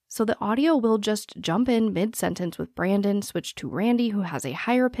 So the audio will just jump in mid-sentence with Brandon, switch to Randy, who has a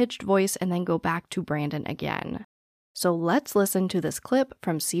higher-pitched voice, and then go back to Brandon again. So let's listen to this clip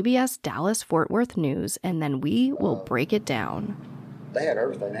from CBS Dallas-Fort Worth News, and then we will break it down. They had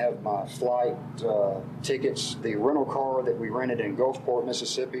everything. They had my flight tickets, the rental car that we rented in Gulfport,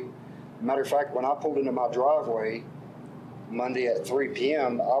 Mississippi. Matter of fact, when I pulled into my driveway Monday at 3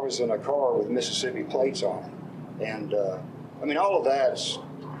 p.m., I was in a car with Mississippi plates on it. And, all of that's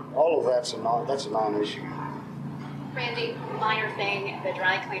a non-issue. Randy, minor thing, the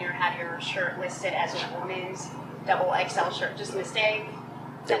dry cleaner had your shirt listed as a woman's double XL shirt, just a mistake.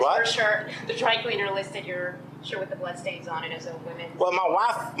 That's your shirt. The dry cleaner listed your shirt with the bloodstains on it as a women's. Well, my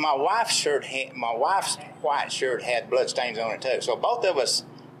wife's white shirt had bloodstains on it too. So both of us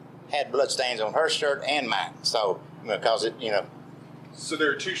had bloodstains on her shirt and mine. So because it, So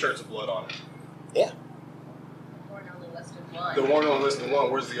there are 2 shirts of blood on it. Yeah. The one only listed one. The one only listed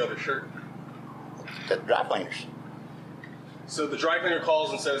one. Where's the other shirt? The dry cleaners. So the dry cleaner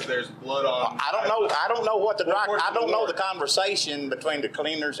calls and says there's blood on. I don't know what I don't know the conversation between the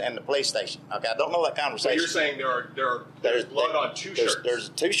cleaners and the police station. Okay, I don't know that conversation. So you're saying there's blood on two shirts. There's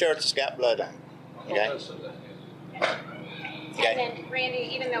 2 shirts that's got blood on. Okay. And then,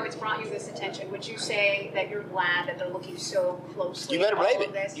 Randy, even though it's brought you this attention, would you say that you're glad that they're looking so closely? You better at all believe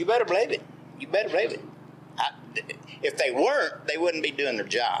of it. this? You better believe it. You better believe it. If they weren't, they wouldn't be doing their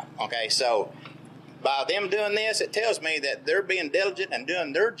job. Okay, so by them doing this, it tells me that they're being diligent and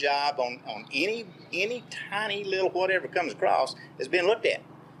doing their job on any tiny little whatever comes across is being looked at,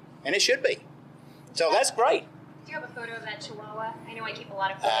 and it should be. So that's great. Do you have a photo of that Chihuahua? I know I keep a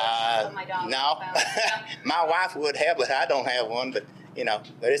lot of photos of my dog. No, my wife would have, but I don't have one. But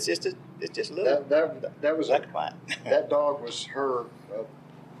but it's just little. That was that dog was her.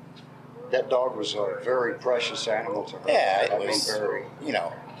 That dog was a very precious animal to her. Yeah, it was. Very.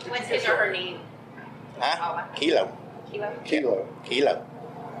 What's his or her name? Huh? Kilo. Kilo. Kilo.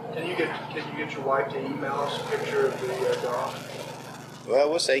 Can you get your wife to email us a picture of the dog? Well,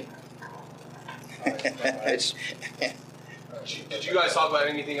 we'll see. Did you guys talk about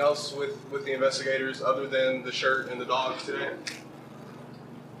anything else with the investigators other than the shirt and the dogs today?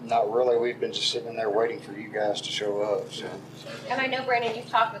 Not really. We've been just sitting there waiting for you guys to show up. So. And I know, Brandon, you've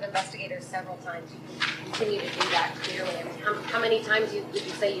talked with investigators several times. You continue to do that clearly. I mean, how many times would you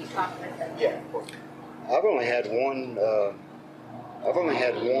say you've talked with them? Yeah. I've only had one.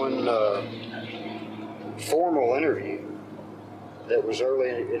 Formal interview that was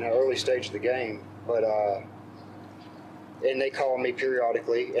in an early stage of the game, but and they call me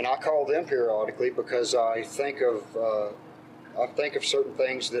periodically, and I call them periodically because I think of certain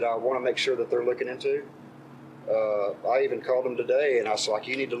things that I want to make sure that they're looking into. I even called them today, and I was like,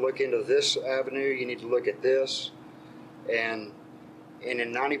 "You need to look into this avenue. You need to look at this," and in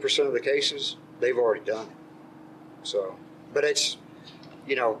 90% of the cases, they've already done it. So, but it's,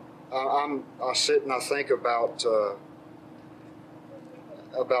 I sit and I think about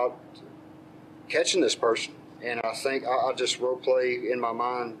catching this person, and I think I just role play in my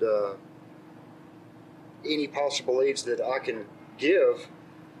mind any possible leads that I can give.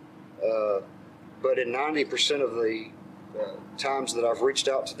 But in 90% of the times that I've reached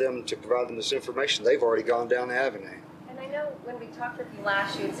out to them to provide them this information, they've already gone down the avenue. And I know when we talked with you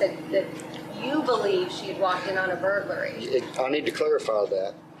last, you had said that you believe she had walked in on a burglary. I need to clarify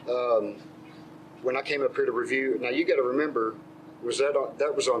that. When I came up here to review, now you got to remember,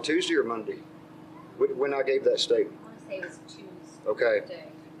 that was on Tuesday or Monday when I gave that statement? I want to say it was Tuesday. Okay.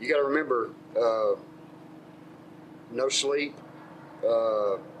 You got to remember, no sleep.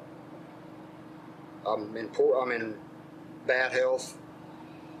 I'm in bad health.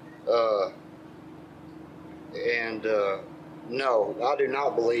 And no, I do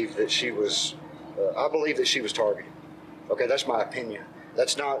not believe that she was. I believe that she was targeted. Okay, that's my opinion.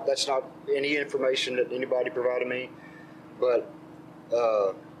 That's not any information that anybody provided me, but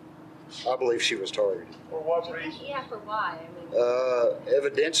I believe she was targeted. For what reason? Yeah, for why? I mean,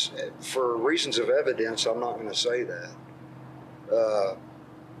 evidence, for reasons of evidence, I'm not going to say that.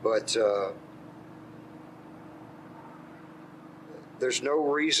 But there's no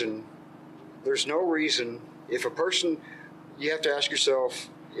reason. If a person, you have to ask yourself,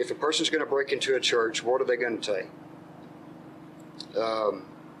 if a person's going to break into a church, what are they going to take?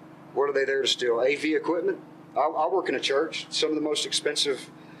 What are they there to steal? AV equipment? I work in a church. Some of the most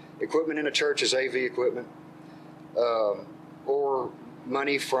expensive equipment in a church is AV equipment, or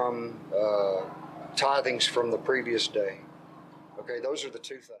money from tithings from the previous day. Okay, those are the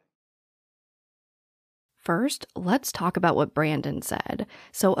two things. First, let's talk about what Brandon said.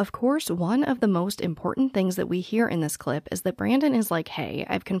 So, of course, one of the most important things that we hear in this clip is that Brandon is like, hey,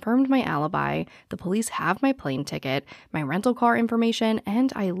 I've confirmed my alibi, the police have my plane ticket, my rental car information,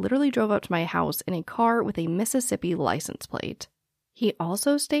 and I literally drove up to my house in a car with a Mississippi license plate. He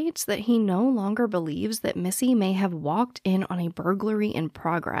also states that he no longer believes that Missy may have walked in on a burglary in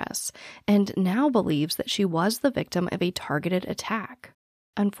progress, and now believes that she was the victim of a targeted attack.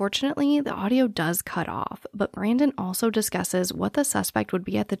 Unfortunately, the audio does cut off, but Brandon also discusses what the suspect would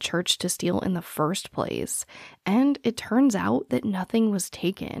be at the church to steal in the first place, and it turns out that nothing was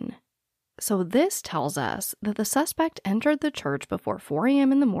taken. So this tells us that the suspect entered the church before 4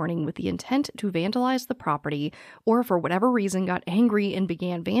 a.m. in the morning with the intent to vandalize the property, or for whatever reason got angry and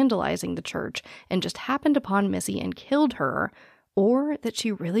began vandalizing the church and just happened upon Missy and killed her, or that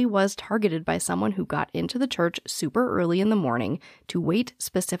she really was targeted by someone who got into the church super early in the morning to wait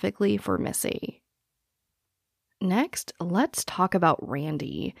specifically for Missy. Next, let's talk about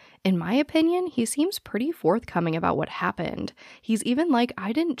Randy. In my opinion, he seems pretty forthcoming about what happened. He's even like,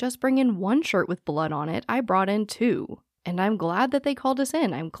 I didn't just bring in one shirt with blood on it, I brought in 2. And I'm glad that they called us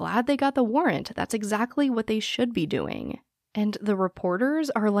in. I'm glad they got the warrant. That's exactly what they should be doing. And the reporters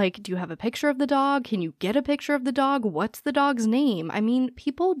are like, do you have a picture of the dog? Can you get a picture of the dog? What's the dog's name? I mean,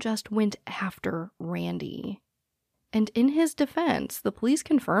 people just went after Randy. And in his defense, the police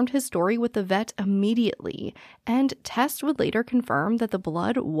confirmed his story with the vet immediately, and tests would later confirm that the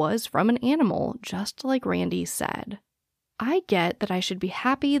blood was from an animal, just like Randy said. I get that I should be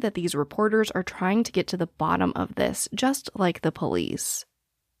happy that these reporters are trying to get to the bottom of this, just like the police.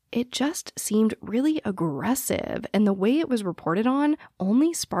 It just seemed really aggressive, and the way it was reported on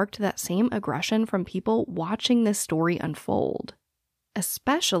only sparked that same aggression from people watching this story unfold.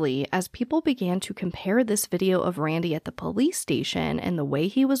 Especially as people began to compare this video of Randy at the police station and the way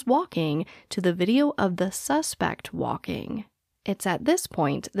he was walking to the video of the suspect walking. It's at this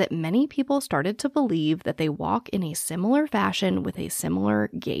point that many people started to believe that they walk in a similar fashion with a similar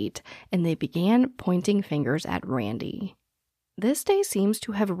gait, and they began pointing fingers at Randy. This day seems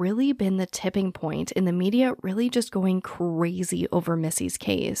to have really been the tipping point in the media really just going crazy over Missy's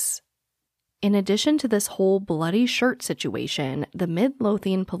case. In addition to this whole bloody shirt situation, the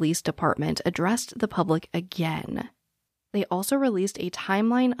Midlothian Police Department addressed the public again. They also released a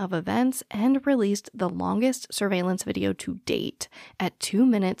timeline of events and released the longest surveillance video to date at 2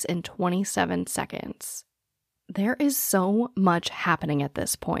 minutes and 27 seconds. There is so much happening at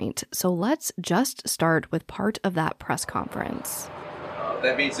this point, so let's just start with part of that press conference.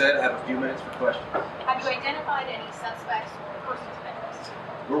 That being said, I have a few minutes for questions. Have you identified any suspects or persons of interest?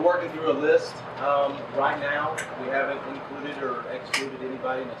 We're working through a list. Right now, we haven't included or excluded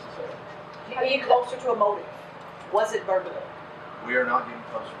anybody necessarily. Are you closer to a motive? Was it burglary? We are not getting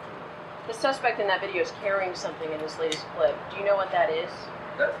closer to it. The suspect in that video is carrying something in this latest clip. Do you know what that is?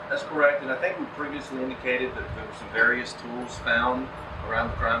 That's correct, and I think we previously indicated that there were some various tools found around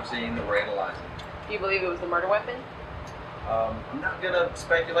the crime scene that we're analyzing. Do you believe it was the murder weapon? I'm not going to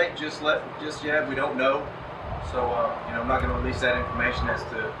speculate just yet. We don't know. So, I'm not going to release that information as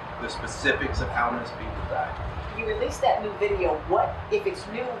to the specifics of how Miss Bevers died. You released that new video. What, if it's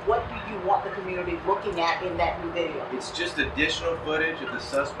new, what do you want the community looking at in that new video? It's just additional footage of the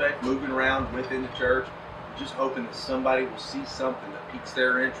suspect moving around within the church. We're just hoping that somebody will see something that piques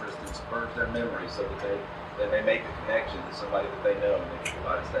their interest and spurs their memory so that they make a connection to somebody that they know and they can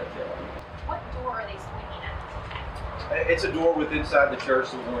provide us that tale. What door are they swinging at? It's a door within inside the church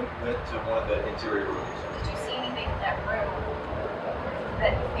that went to one of the interior rooms. Did you see anything in that room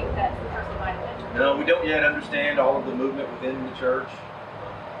that you think that the person might have entered? No, we don't yet understand all of the movement within the church.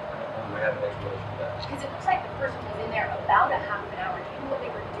 We have an explanation for that. Because it looks like the person was in there about a half an hour. Do you know what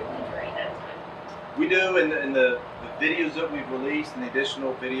they were doing during that time? We do, and the videos that we've released and the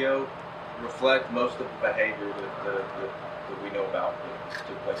additional video reflect most of the behavior that we know about that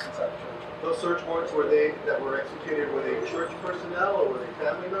took place inside the church. Those search warrants that were executed, were they church personnel or were they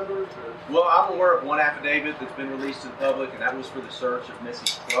family members? Or? Well, I'm aware of one affidavit that's been released to the public, and that was for the search of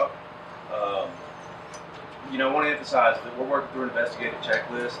Missy's truck. I want to emphasize that we're working through an investigative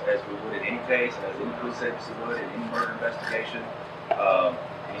checklist as we would in any case, and as any police agency would in any murder investigation.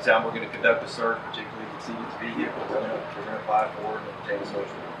 Anytime we're going to conduct a search, particularly the decedent's vehicle, we're going to apply for and obtain a search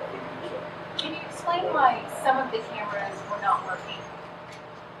warrant. Can you explain why some of the cameras were not working?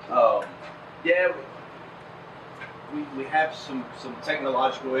 Yeah, we have some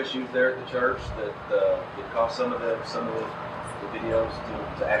technological issues there at the church that caused some of the videos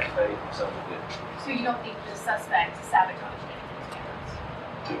to activate, some of it. So you don't think the suspect sabotaged any of those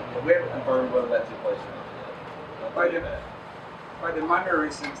cameras? We haven't confirmed whether that took place or not. By the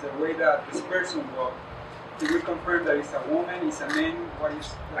mannerisms, the way that this person walked, can we confirm that it's a woman, it's a man? What is?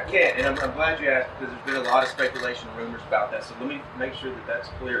 I can't, and I'm glad you asked because there's been a lot of speculation and rumors about that. So let me make sure that that's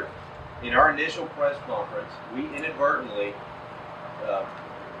clear. In our initial press conference, we inadvertently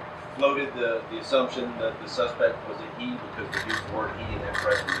floated the assumption that the suspect was a he because we used the word he in that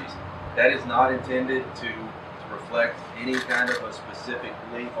press release. That is not intended to reflect any kind of a specific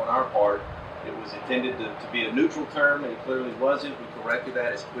belief on our part. It was intended to be a neutral term, and it clearly wasn't. We corrected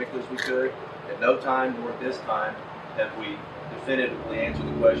that as quickly as we could. At no time, nor at this time, have we definitively answered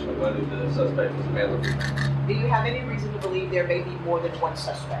the question of whether the suspect was a male or female. Do you have any reason to believe there may be more than one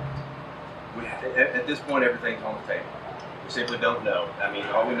suspect? At this point, everything's on the table. We simply don't know. I mean,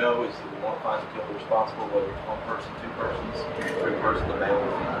 all we know is that we want to find the killer responsible, whether it's one person, two persons, three persons, a male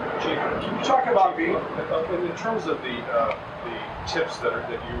or female. Chief, can you talk about in terms of the tips that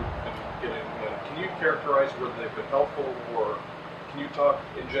you've been getting? Can you characterize whether they've been helpful, or can you talk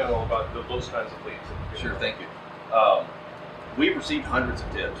in general about those kinds of leads? Sure, thank you. We've received hundreds of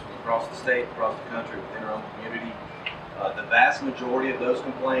tips from across the state, across the country, within our own community. The vast majority of those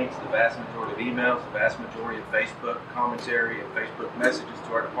complaints, the vast majority of emails, the vast majority of Facebook commentary and Facebook messages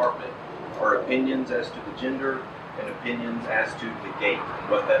to our department are opinions as to the gender and opinions as to the gait and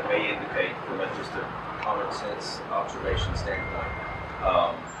what that may indicate from just a common sense observation standpoint.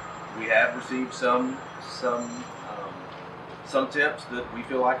 We have received some tips that we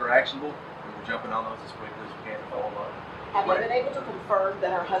feel like are actionable, and we're jumping on those as quickly as we can to follow them up. Have you been able to confirm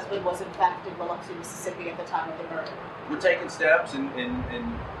that her husband was in fact in Biloxi, Mississippi at the time of the murder? We're taking steps and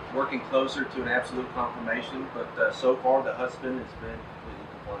working closer to an absolute confirmation, but so far the husband has been completely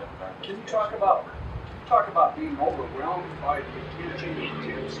compliant with our Can you talk about being overwhelmed by the interchange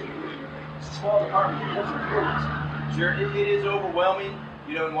tips? It's a small department. It doesn't feel this. Sure, it is overwhelming,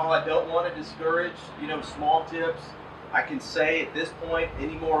 and while I don't want to discourage, small tips, I can say at this point,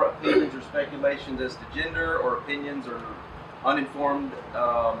 any more opinions or speculations as to gender or opinions or uninformed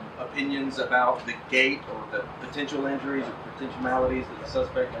opinions about the gait or the potential injuries or potential maladies that the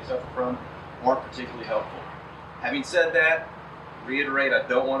suspect may suffer from aren't particularly helpful. Having said that, reiterate, I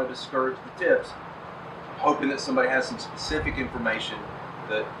don't want to discourage the tips. I'm hoping that somebody has some specific information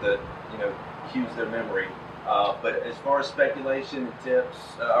that cues their memory. But as far as speculation and tips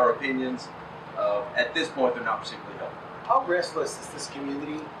or opinions, at this point, they're not particularly helpful. How restless is this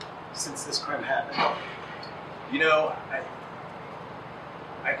community since this crime happened?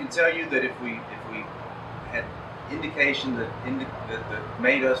 I can tell you that if we had indication that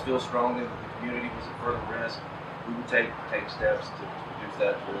made us feel strongly that the community was at further risk, we would take steps to reduce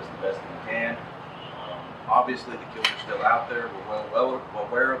that for us the best that we can. Obviously, the killer's still out there. We're well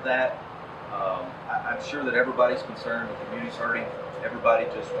aware of that. I'm sure that everybody's concerned. The community's hurting. Everybody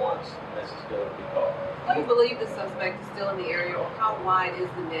just wants Mrs. Diller to be caught. Do you believe the suspect is still in the area, or how wide is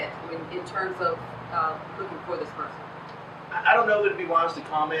the net in terms of looking for this person? I don't know that it'd be wise to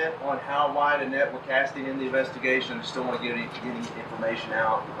comment on how wide a net we're casting in the investigation. I still want to get any information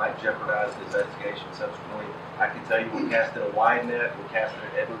out that might jeopardize the investigation subsequently. I can tell you we're casting a wide net. We're casting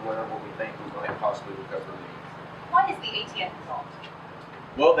it everywhere where we think we might possibly recover leads. Why is the ATF involved?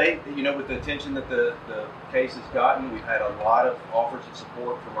 Well, with the attention that the case has gotten, we've had a lot of offers of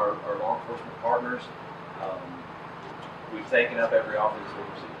support from our law enforcement partners. We've taken up every offer that's been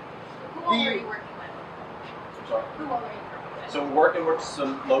received. Who all are you working with? I'm sorry? Who all are you working with? So we're working with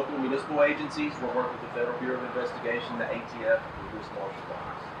some local municipal agencies. We're working with the Federal Bureau of Investigation, the ATF, and the U.S. Marshals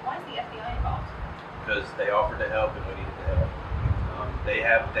Office. Why is the FBI involved? Because they offered to help and we needed to help. They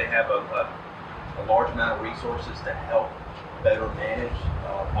have a large amount of resources to help better manage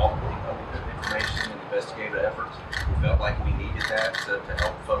all the information and investigative efforts. We felt like we needed that to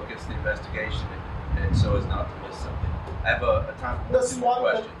help focus the investigation and so as not to miss something. I have a time for two more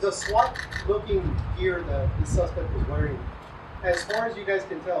questions. The SWAT-looking gear that the suspect was wearing, as far as you guys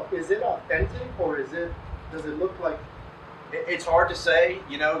can tell, is it authentic or does it look like? It's hard to say.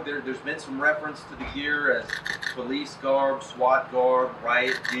 There's been some reference to the gear as police garb, SWAT garb,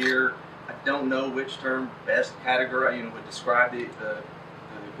 riot gear. I don't know which term best categorize, would describe the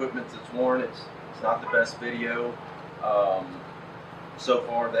equipment that's worn. It's not the best video. So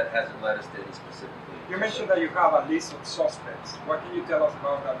far, that hasn't led us to any specific leads. You mentioned that you have a list of suspects. What can you tell us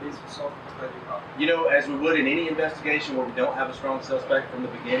about that list of suspects that you have? As we would in any investigation where we don't have a strong suspect from the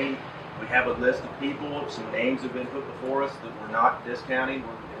beginning, we have a list of people. Some names have been put before us that we're not discounting.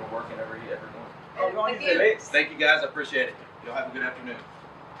 We're working every one. How long is the list? Thank you, guys. I appreciate it. You'll have a good afternoon.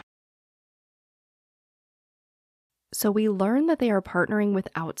 So we learn that they are partnering with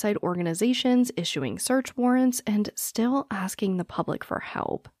outside organizations, issuing search warrants, and still asking the public for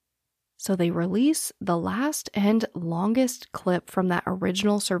help. So they release the last and longest clip from that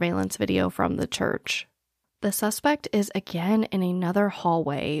original surveillance video from the church. The suspect is again in another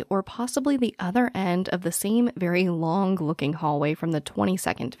hallway, or possibly the other end of the same very long-looking hallway from the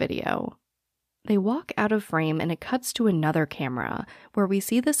 20-second video. They walk out of frame and it cuts to another camera, where we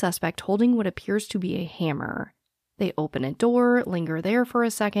see the suspect holding what appears to be a hammer. They open a door, linger there for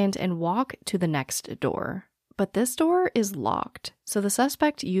a second, and walk to the next door. But this door is locked, so the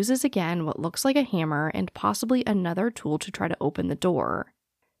suspect uses again what looks like a hammer and possibly another tool to try to open the door.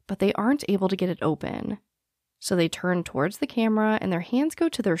 But they aren't able to get it open. So they turn towards the camera and their hands go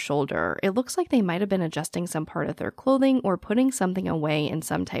to their shoulder. It looks like they might have been adjusting some part of their clothing or putting something away in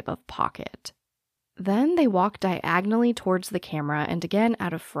some type of pocket. Then they walk diagonally towards the camera and again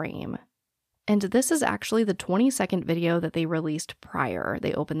out of frame. And this is actually the 20-second video that they released prior.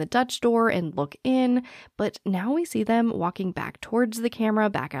 They open the Dutch door and look in, but now we see them walking back towards the camera,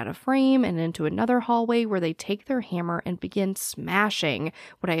 back out of frame, and into another hallway where they take their hammer and begin smashing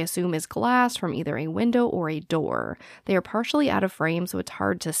what I assume is glass from either a window or a door. They are partially out of frame, so it's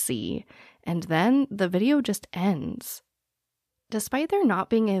hard to see. And then the video just ends. Despite there not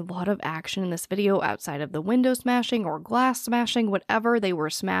being a lot of action in this video outside of the window smashing or glass smashing, whatever they were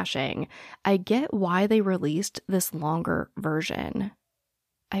smashing, I get why they released this longer version.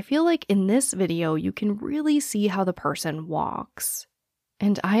 I feel like in this video you can really see how the person walks.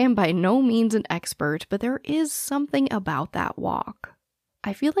 And I am by no means an expert, but there is something about that walk.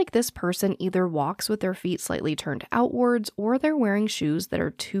 I feel like this person either walks with their feet slightly turned outwards or they're wearing shoes that are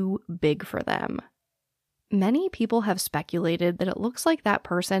too big for them. Many people have speculated that it looks like that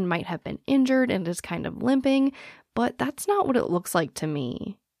person might have been injured and is kind of limping, but that's not what it looks like to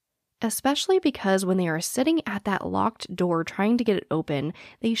me. Especially because when they are sitting at that locked door trying to get it open,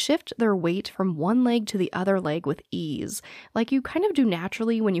 they shift their weight from one leg to the other leg with ease, like you kind of do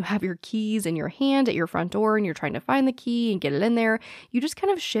naturally when you have your keys in your hand at your front door and you're trying to find the key and get it in there. You just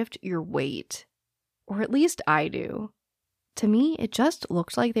kind of shift your weight. Or at least I do. To me, it just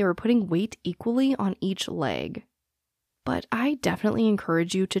looked like they were putting weight equally on each leg. But I definitely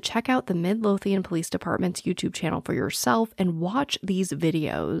encourage you to check out the Midlothian Police Department's YouTube channel for yourself and watch these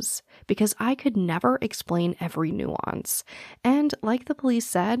videos, because I could never explain every nuance. And like the police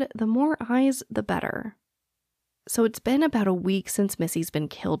said, the more eyes, the better. So it's been about a week since Missy's been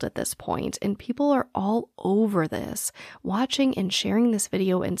killed at this point, and people are all over this, watching and sharing this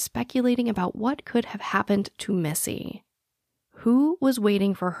video and speculating about what could have happened to Missy. Who was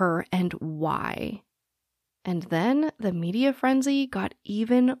waiting for her and why? And then the media frenzy got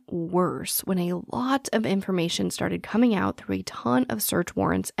even worse when a lot of information started coming out through a ton of search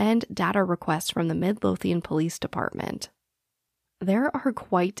warrants and data requests from the Midlothian Police Department. There are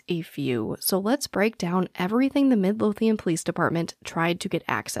quite a few, so let's break down everything the Midlothian Police Department tried to get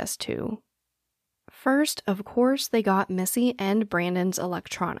access to. First, of course, they got Missy and Brandon's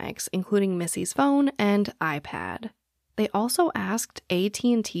electronics, including Missy's phone and iPad. They also asked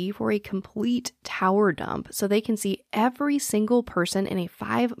AT&T for a complete tower dump so they can see every single person in a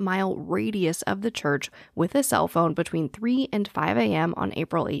 5-mile radius of the church with a cell phone between 3 and 5 a.m. on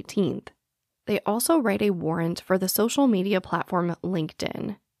April 18th. They also write a warrant for the social media platform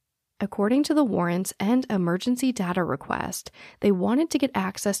LinkedIn. According to the warrants and emergency data request, they wanted to get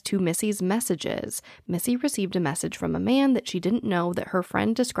access to Missy's messages. Missy received a message from a man that she didn't know that her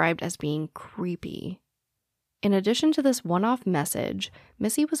friend described as being creepy. In addition to this one-off message,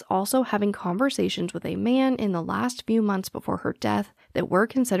 Missy was also having conversations with a man in the last few months before her death that were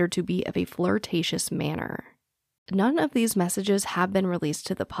considered to be of a flirtatious manner. None of these messages have been released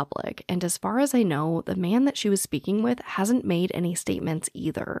to the public, and as far as I know, the man that she was speaking with hasn't made any statements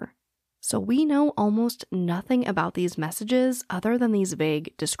either. So we know almost nothing about these messages other than these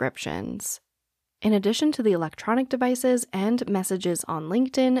vague descriptions. In addition to the electronic devices and messages on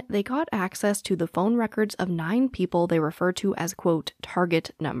LinkedIn, they got access to the phone records of 9 people they refer to as, quote,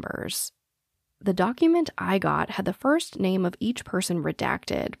 target numbers. The document I got had the first name of each person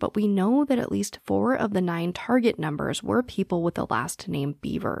redacted, but we know that at least 4 of the 9 target numbers were people with the last name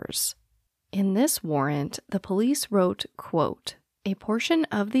Bevers. In this warrant, the police wrote, quote, a portion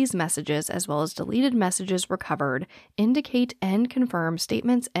of these messages, as well as deleted messages recovered, indicate and confirm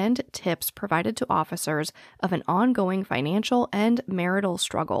statements and tips provided to officers of an ongoing financial and marital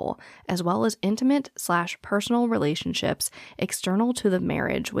struggle, as well as intimate/personal relationships external to the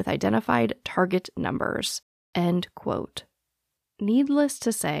marriage with identified target numbers. End quote. Needless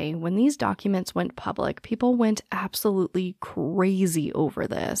to say, when these documents went public, people went absolutely crazy over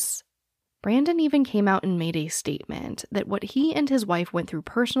this. Brandon even came out and made a statement that what he and his wife went through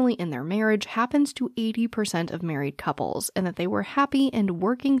personally in their marriage happens to 80% of married couples, and that they were happy and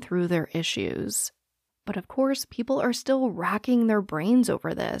working through their issues. But of course, people are still racking their brains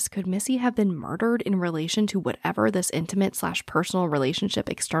over this. Could Missy have been murdered in relation to whatever this intimate/personal relationship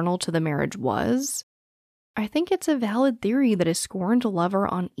external to the marriage was? I think it's a valid theory that a scorned lover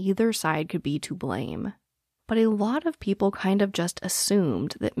on either side could be to blame. But a lot of people kind of just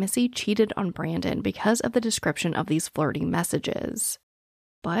assumed that Missy cheated on Brandon because of the description of these flirty messages.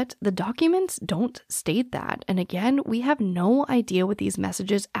 But the documents don't state that, and again, we have no idea what these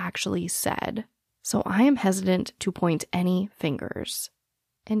messages actually said. So I am hesitant to point any fingers.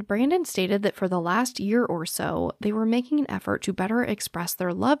 And Brandon stated that for the last year or so, they were making an effort to better express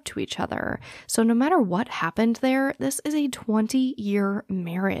their love to each other. So no matter what happened there, this is a 20-year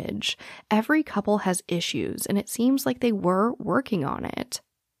marriage. Every couple has issues, and it seems like they were working on it.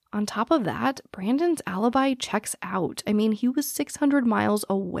 On top of that, Brandon's alibi checks out. I mean, he was 600 miles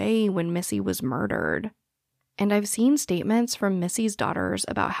away when Missy was murdered. And I've seen statements from Missy's daughters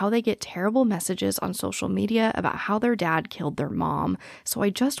about how they get terrible messages on social media about how their dad killed their mom, so I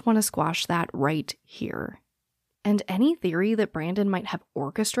just want to squash that right here. And any theory that Brandon might have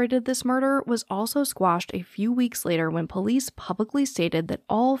orchestrated this murder was also squashed a few weeks later when police publicly stated that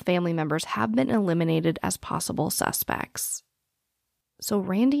all family members have been eliminated as possible suspects. So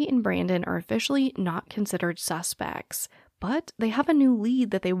Randy and Brandon are officially not considered suspects, but they have a new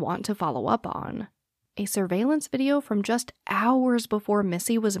lead that they want to follow up on. A surveillance video from just hours before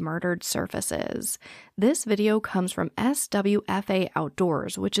Missy was murdered surfaces. This video comes from SWFA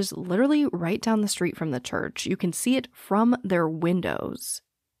Outdoors, which is literally right down the street from the church. You can see it from their windows.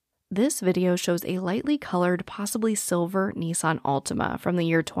 This video shows a lightly colored, possibly silver Nissan Altima from the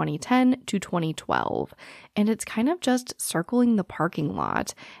year 2010 to 2012, and it's kind of just circling the parking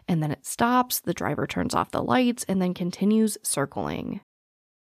lot, and then it stops, the driver turns off the lights, and then continues circling.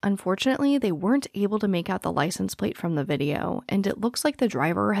 Unfortunately, they weren't able to make out the license plate from the video, and it looks like the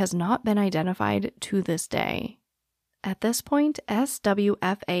driver has not been identified to this day. At this point,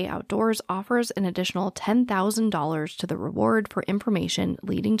 SWFA Outdoors offers an additional $10,000 to the reward for information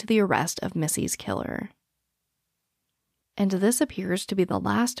leading to the arrest of Missy's killer. And this appears to be the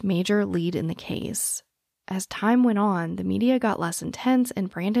last major lead in the case. As time went on, the media got less intense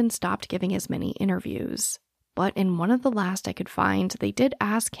and Brandon stopped giving as many interviews. But in one of the last I could find, they did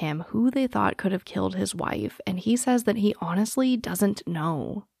ask him who they thought could have killed his wife, and he says that he honestly doesn't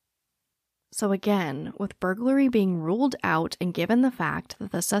know. So again, with burglary being ruled out and given the fact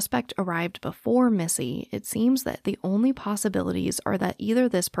that the suspect arrived before Missy, it seems that the only possibilities are that either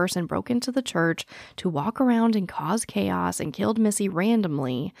this person broke into the church to walk around and cause chaos and killed Missy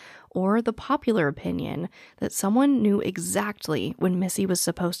randomly, or the popular opinion that someone knew exactly when Missy was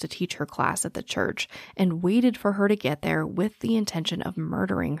supposed to teach her class at the church and waited for her to get there with the intention of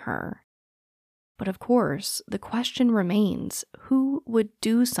murdering her. But of course, the question remains, who would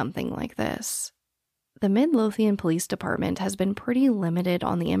do something like this? The Midlothian Police Department has been pretty limited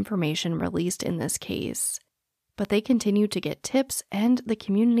on the information released in this case, but they continue to get tips and the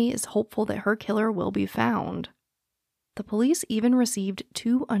community is hopeful that her killer will be found. The police even received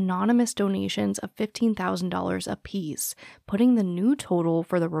 2 anonymous donations of $15,000 apiece, putting the new total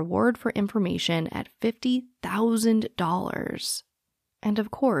for the reward for information at $50,000. And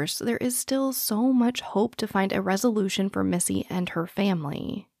of course, there is still so much hope to find a resolution for Missy and her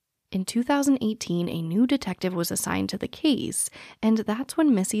family. In 2018, a new detective was assigned to the case, and that's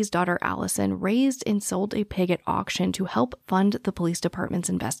when Missy's daughter Allison raised and sold a pig at auction to help fund the police department's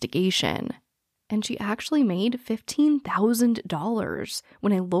investigation. And she actually made $15,000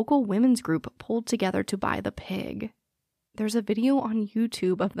 when a local women's group pulled together to buy the pig. There's a video on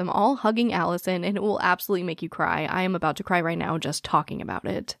YouTube of them all hugging Allison, and it will absolutely make you cry. I am about to cry right now just talking about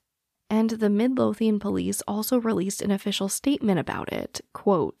it. And the Midlothian police also released an official statement about it.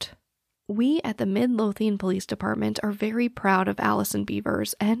 Quote, "We at the Midlothian Police Department are very proud of Allison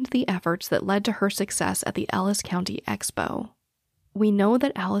Bevers and the efforts that led to her success at the Ellis County Expo. We know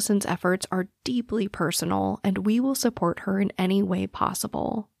that Allison's efforts are deeply personal, and we will support her in any way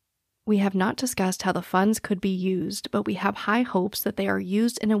possible. We have not discussed how the funds could be used, but we have high hopes that they are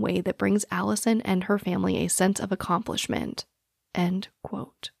used in a way that brings Allison and her family a sense of accomplishment." End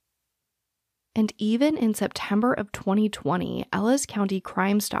quote. And even in September of 2020, Ellis County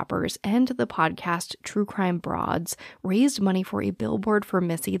Crime Stoppers and the podcast True Crime Broads raised money for a billboard for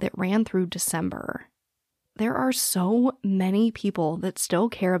Missy that ran through December. There are so many people that still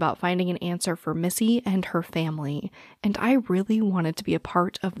care about finding an answer for Missy and her family, and I really wanted to be a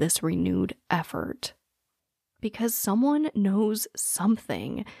part of this renewed effort. Because someone knows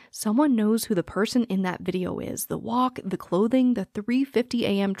something. Someone knows who the person in that video is, the walk, the clothing, the 3:50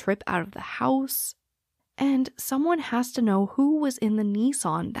 a.m. trip out of the house. And someone has to know who was in the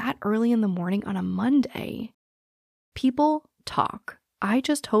Nissan that early in the morning on a Monday. People talk. I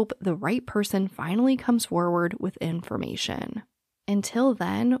just hope the right person finally comes forward with information. Until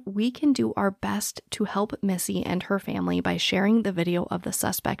then, we can do our best to help Missy and her family by sharing the video of the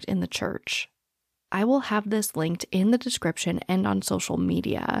suspect in the church. I will have this linked in the description and on social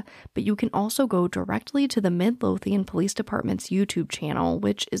media, but you can also go directly to the Midlothian Police Department's YouTube channel,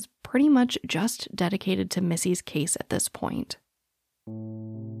 which is pretty much just dedicated to Missy's case at this point.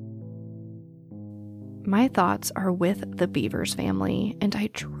 My thoughts are with the Bevers family, and I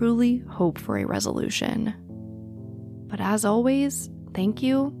truly hope for a resolution. But as always, thank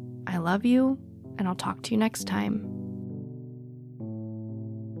you, I love you, and I'll talk to you next time.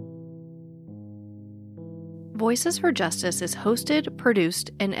 Voices for Justice is hosted,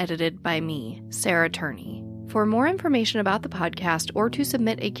 produced, and edited by me, Sarah Turney. For more information about the podcast or to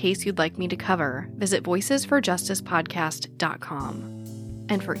submit a case you'd like me to cover, visit voicesforjusticepodcast.com.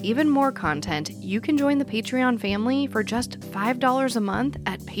 And for even more content, you can join the Patreon family for just $5 a month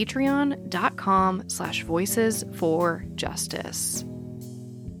at patreon.com/voicesforjustice.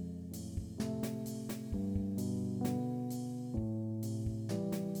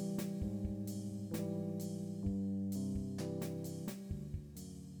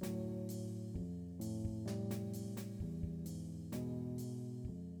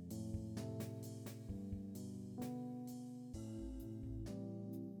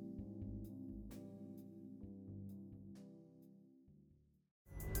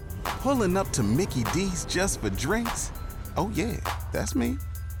 Pulling up to Mickey D's just for drinks? Oh yeah, that's me.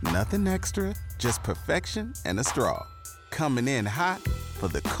 Nothing extra, just perfection and a straw. Coming in hot for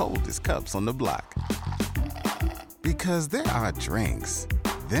the coldest cups on the block. Because there are drinks.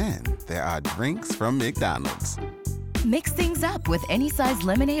 Then there are drinks from McDonald's. Mix things up with any size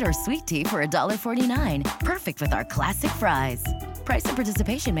lemonade or sweet tea for $1.49. Perfect with our classic fries. Price and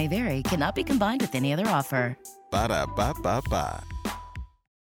participation may vary. Cannot be combined with any other offer. Ba-da-ba-ba-ba.